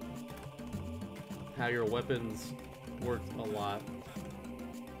how your weapons worked a lot.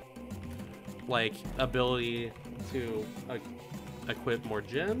 Like, ability to equip more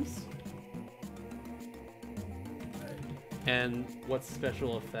gems, and what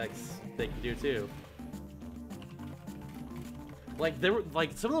special effects they can do too. Like, there were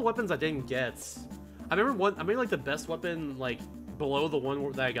like some of the weapons I didn't get. I remember like the best weapon, like below the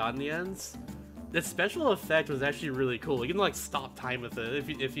one that I got in the ends. The special effect was actually really cool. You can like stop time with it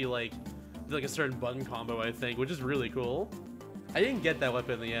if you like do like a certain button combo, I think, which is really cool. I didn't get that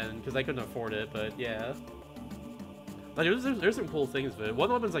weapon in the end because I couldn't afford it, but yeah. Like, there's some cool things with it. One of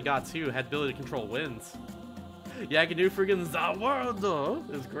the weapons I got too had the ability to control winds. Yeah, I can do friggin' the world though.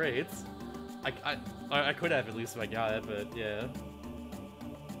 It was great. I could have at least if I got it, but yeah.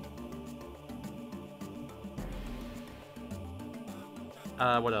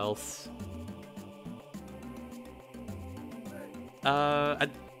 What else? I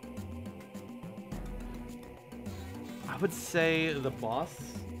would say the boss,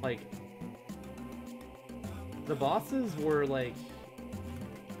 like, the bosses were, like,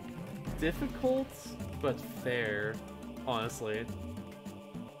 difficult, but fair, honestly.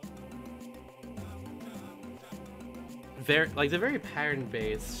 They're very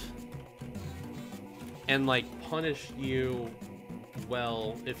pattern-based, and, like, punish you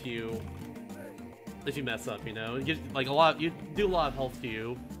well if you mess up, you know? You do a lot of health to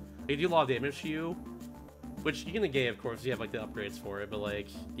you, they do a lot of damage to you, which you can negate, of course, if you have, like, the upgrades for it, but, like,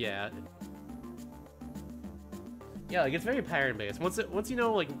 yeah. Yeah, like, it's very pattern-based. Once you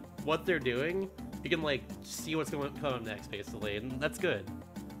know, like, what they're doing, you can, like, see what's going to come up next, basically, and that's good.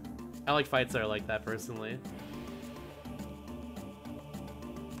 I like fights that are like that, personally.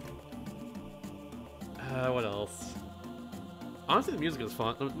 What else? Honestly, the music was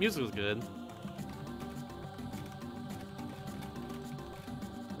fun. The music was good.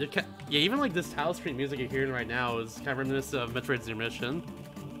 Yeah, even like this tile screen music you're hearing right now is kind of reminiscent of Metroid Zero Mission.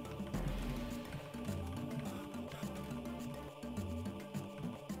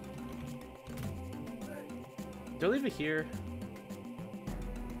 Do I leave it here?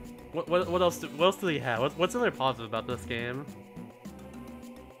 What else do they have? What's another positive about this game?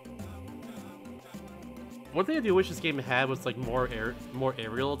 One thing I do wish this game had was like more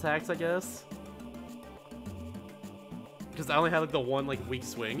aerial attacks, I guess. Because I only had like the one like weak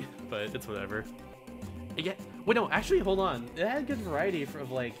swing, but it's whatever. Yeah, wait, no, actually, hold on. It had a good variety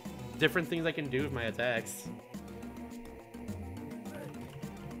of like different things I can do with my attacks.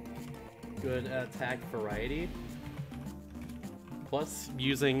 Good attack variety. Plus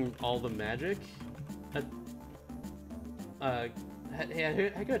using all the magic. Had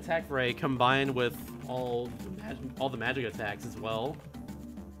good attack variety combined with all the magic attacks as well.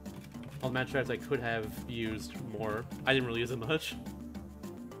 All the magic attacks I could have used more. I didn't really use it much.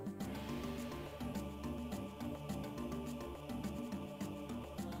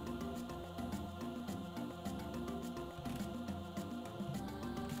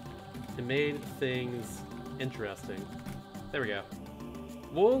 It made things interesting. There we go.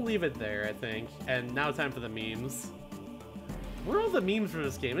 we'll leave it there, I think. And now it's time for the memes. Where are all the memes for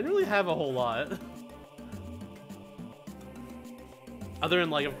this game? I didn't really have a whole lot. Other than,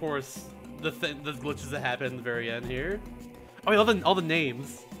 like, of course, the glitches that happen at the very end here. Oh, wait, all the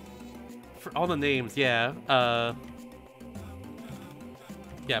names. For all the names, yeah.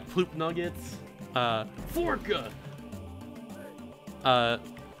 Yeah, Ploop Nuggets. Forka.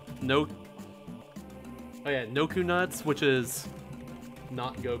 No. Oh yeah, Noku Nuts, which is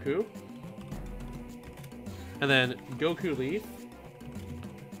not Goku. And then Goku Leaf.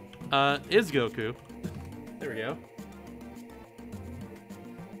 Is Goku. There we go.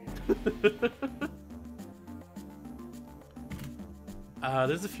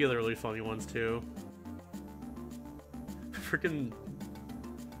 There's a few other really funny ones too. Freaking.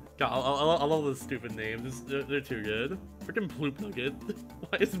 God, I love those stupid names. They're too good. Freaking Ploop Nugget.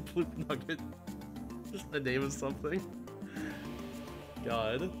 Why isn't Ploop Nugget just the name of something?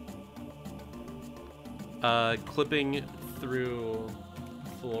 God. Clipping through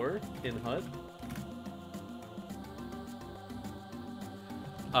floor in HUD.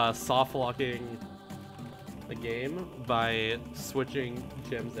 Soft locking the game by switching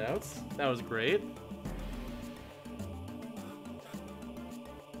gems out. That was great.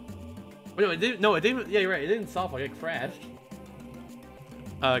 Wait, no, it didn't. No, it didn't. Yeah, you're right. It didn't soft lock. It crashed.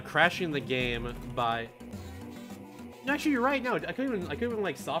 Crashing the game by. No, actually, you're right. No, I couldn't even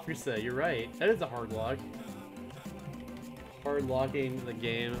like soft reset. You're right. That is a hard lock. Hard locking the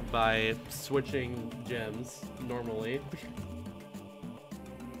game by switching gems normally.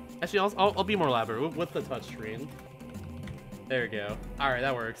 Actually, I'll be more elaborate with the touchscreen. There we go. All right,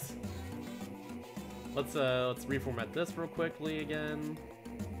 that works. Let's reformat this real quickly again.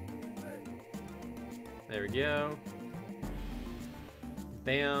 There we go.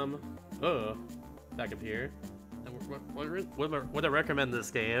 Bam. Oh, back up here. Would I recommend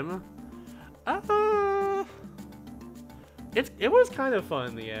this game? It was kind of fun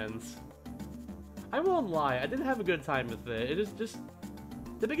in the end. I won't lie, I didn't have a good time with it. It is just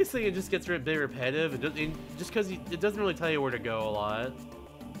the biggest thing. It just gets a bit repetitive. Just because it doesn't really tell you where to go a lot.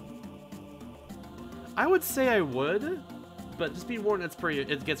 I would say I would, but just be warned,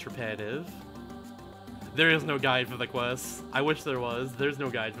 it gets repetitive. There is no guide for the quests. I wish there was. There's no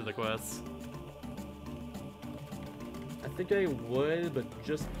guide for the quests. I think I would, but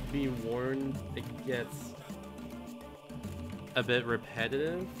just be warned, it gets a bit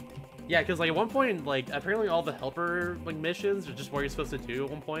repetitive. Yeah, because like at one point, like apparently all the helper like missions are just what you're supposed to do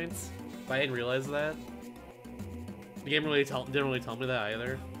at one point. But I didn't realize that. The game didn't really tell me that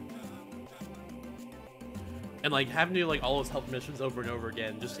either. And like having to do like all those help missions over and over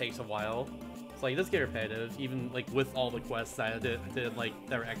again just takes a while. So like it does get repetitive, even like with all the quests that I did like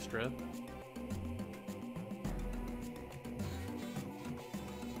that were extra.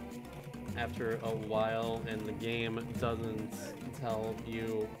 After a while, and the game doesn't tell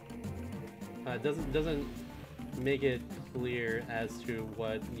you, doesn't make it clear as to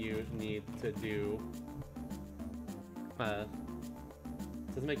what you need to do. Doesn't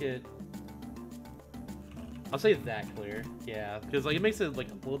make it. I'll say that clear, yeah, because like it makes it like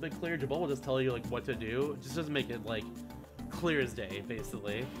a little bit clear. Jabal will just tell you like what to do. It just doesn't make it like clear as day,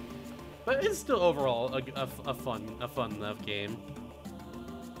 basically. But it's still overall a fun enough game.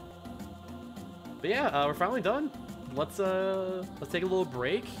 But yeah, we're finally done. Let's take a little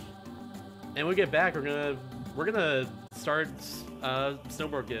break, and when we get back, we're gonna start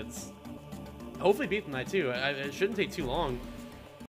Snowboard Kids. Hopefully beat the night too. It shouldn't take too long.